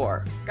waiting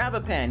for? Grab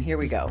a pen. Here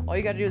we go. All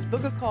you got to do is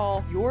book a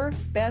call.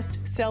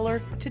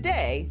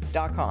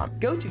 Yourbestsellertoday.com.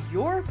 Go to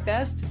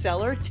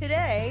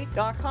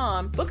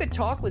yourbestsellertoday.com. Book a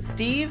talk with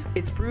Steve.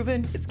 It's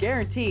proven. It's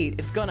guaranteed.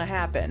 It's going to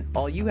happen.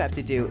 All you have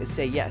to do is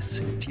say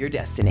yes to your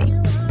destiny.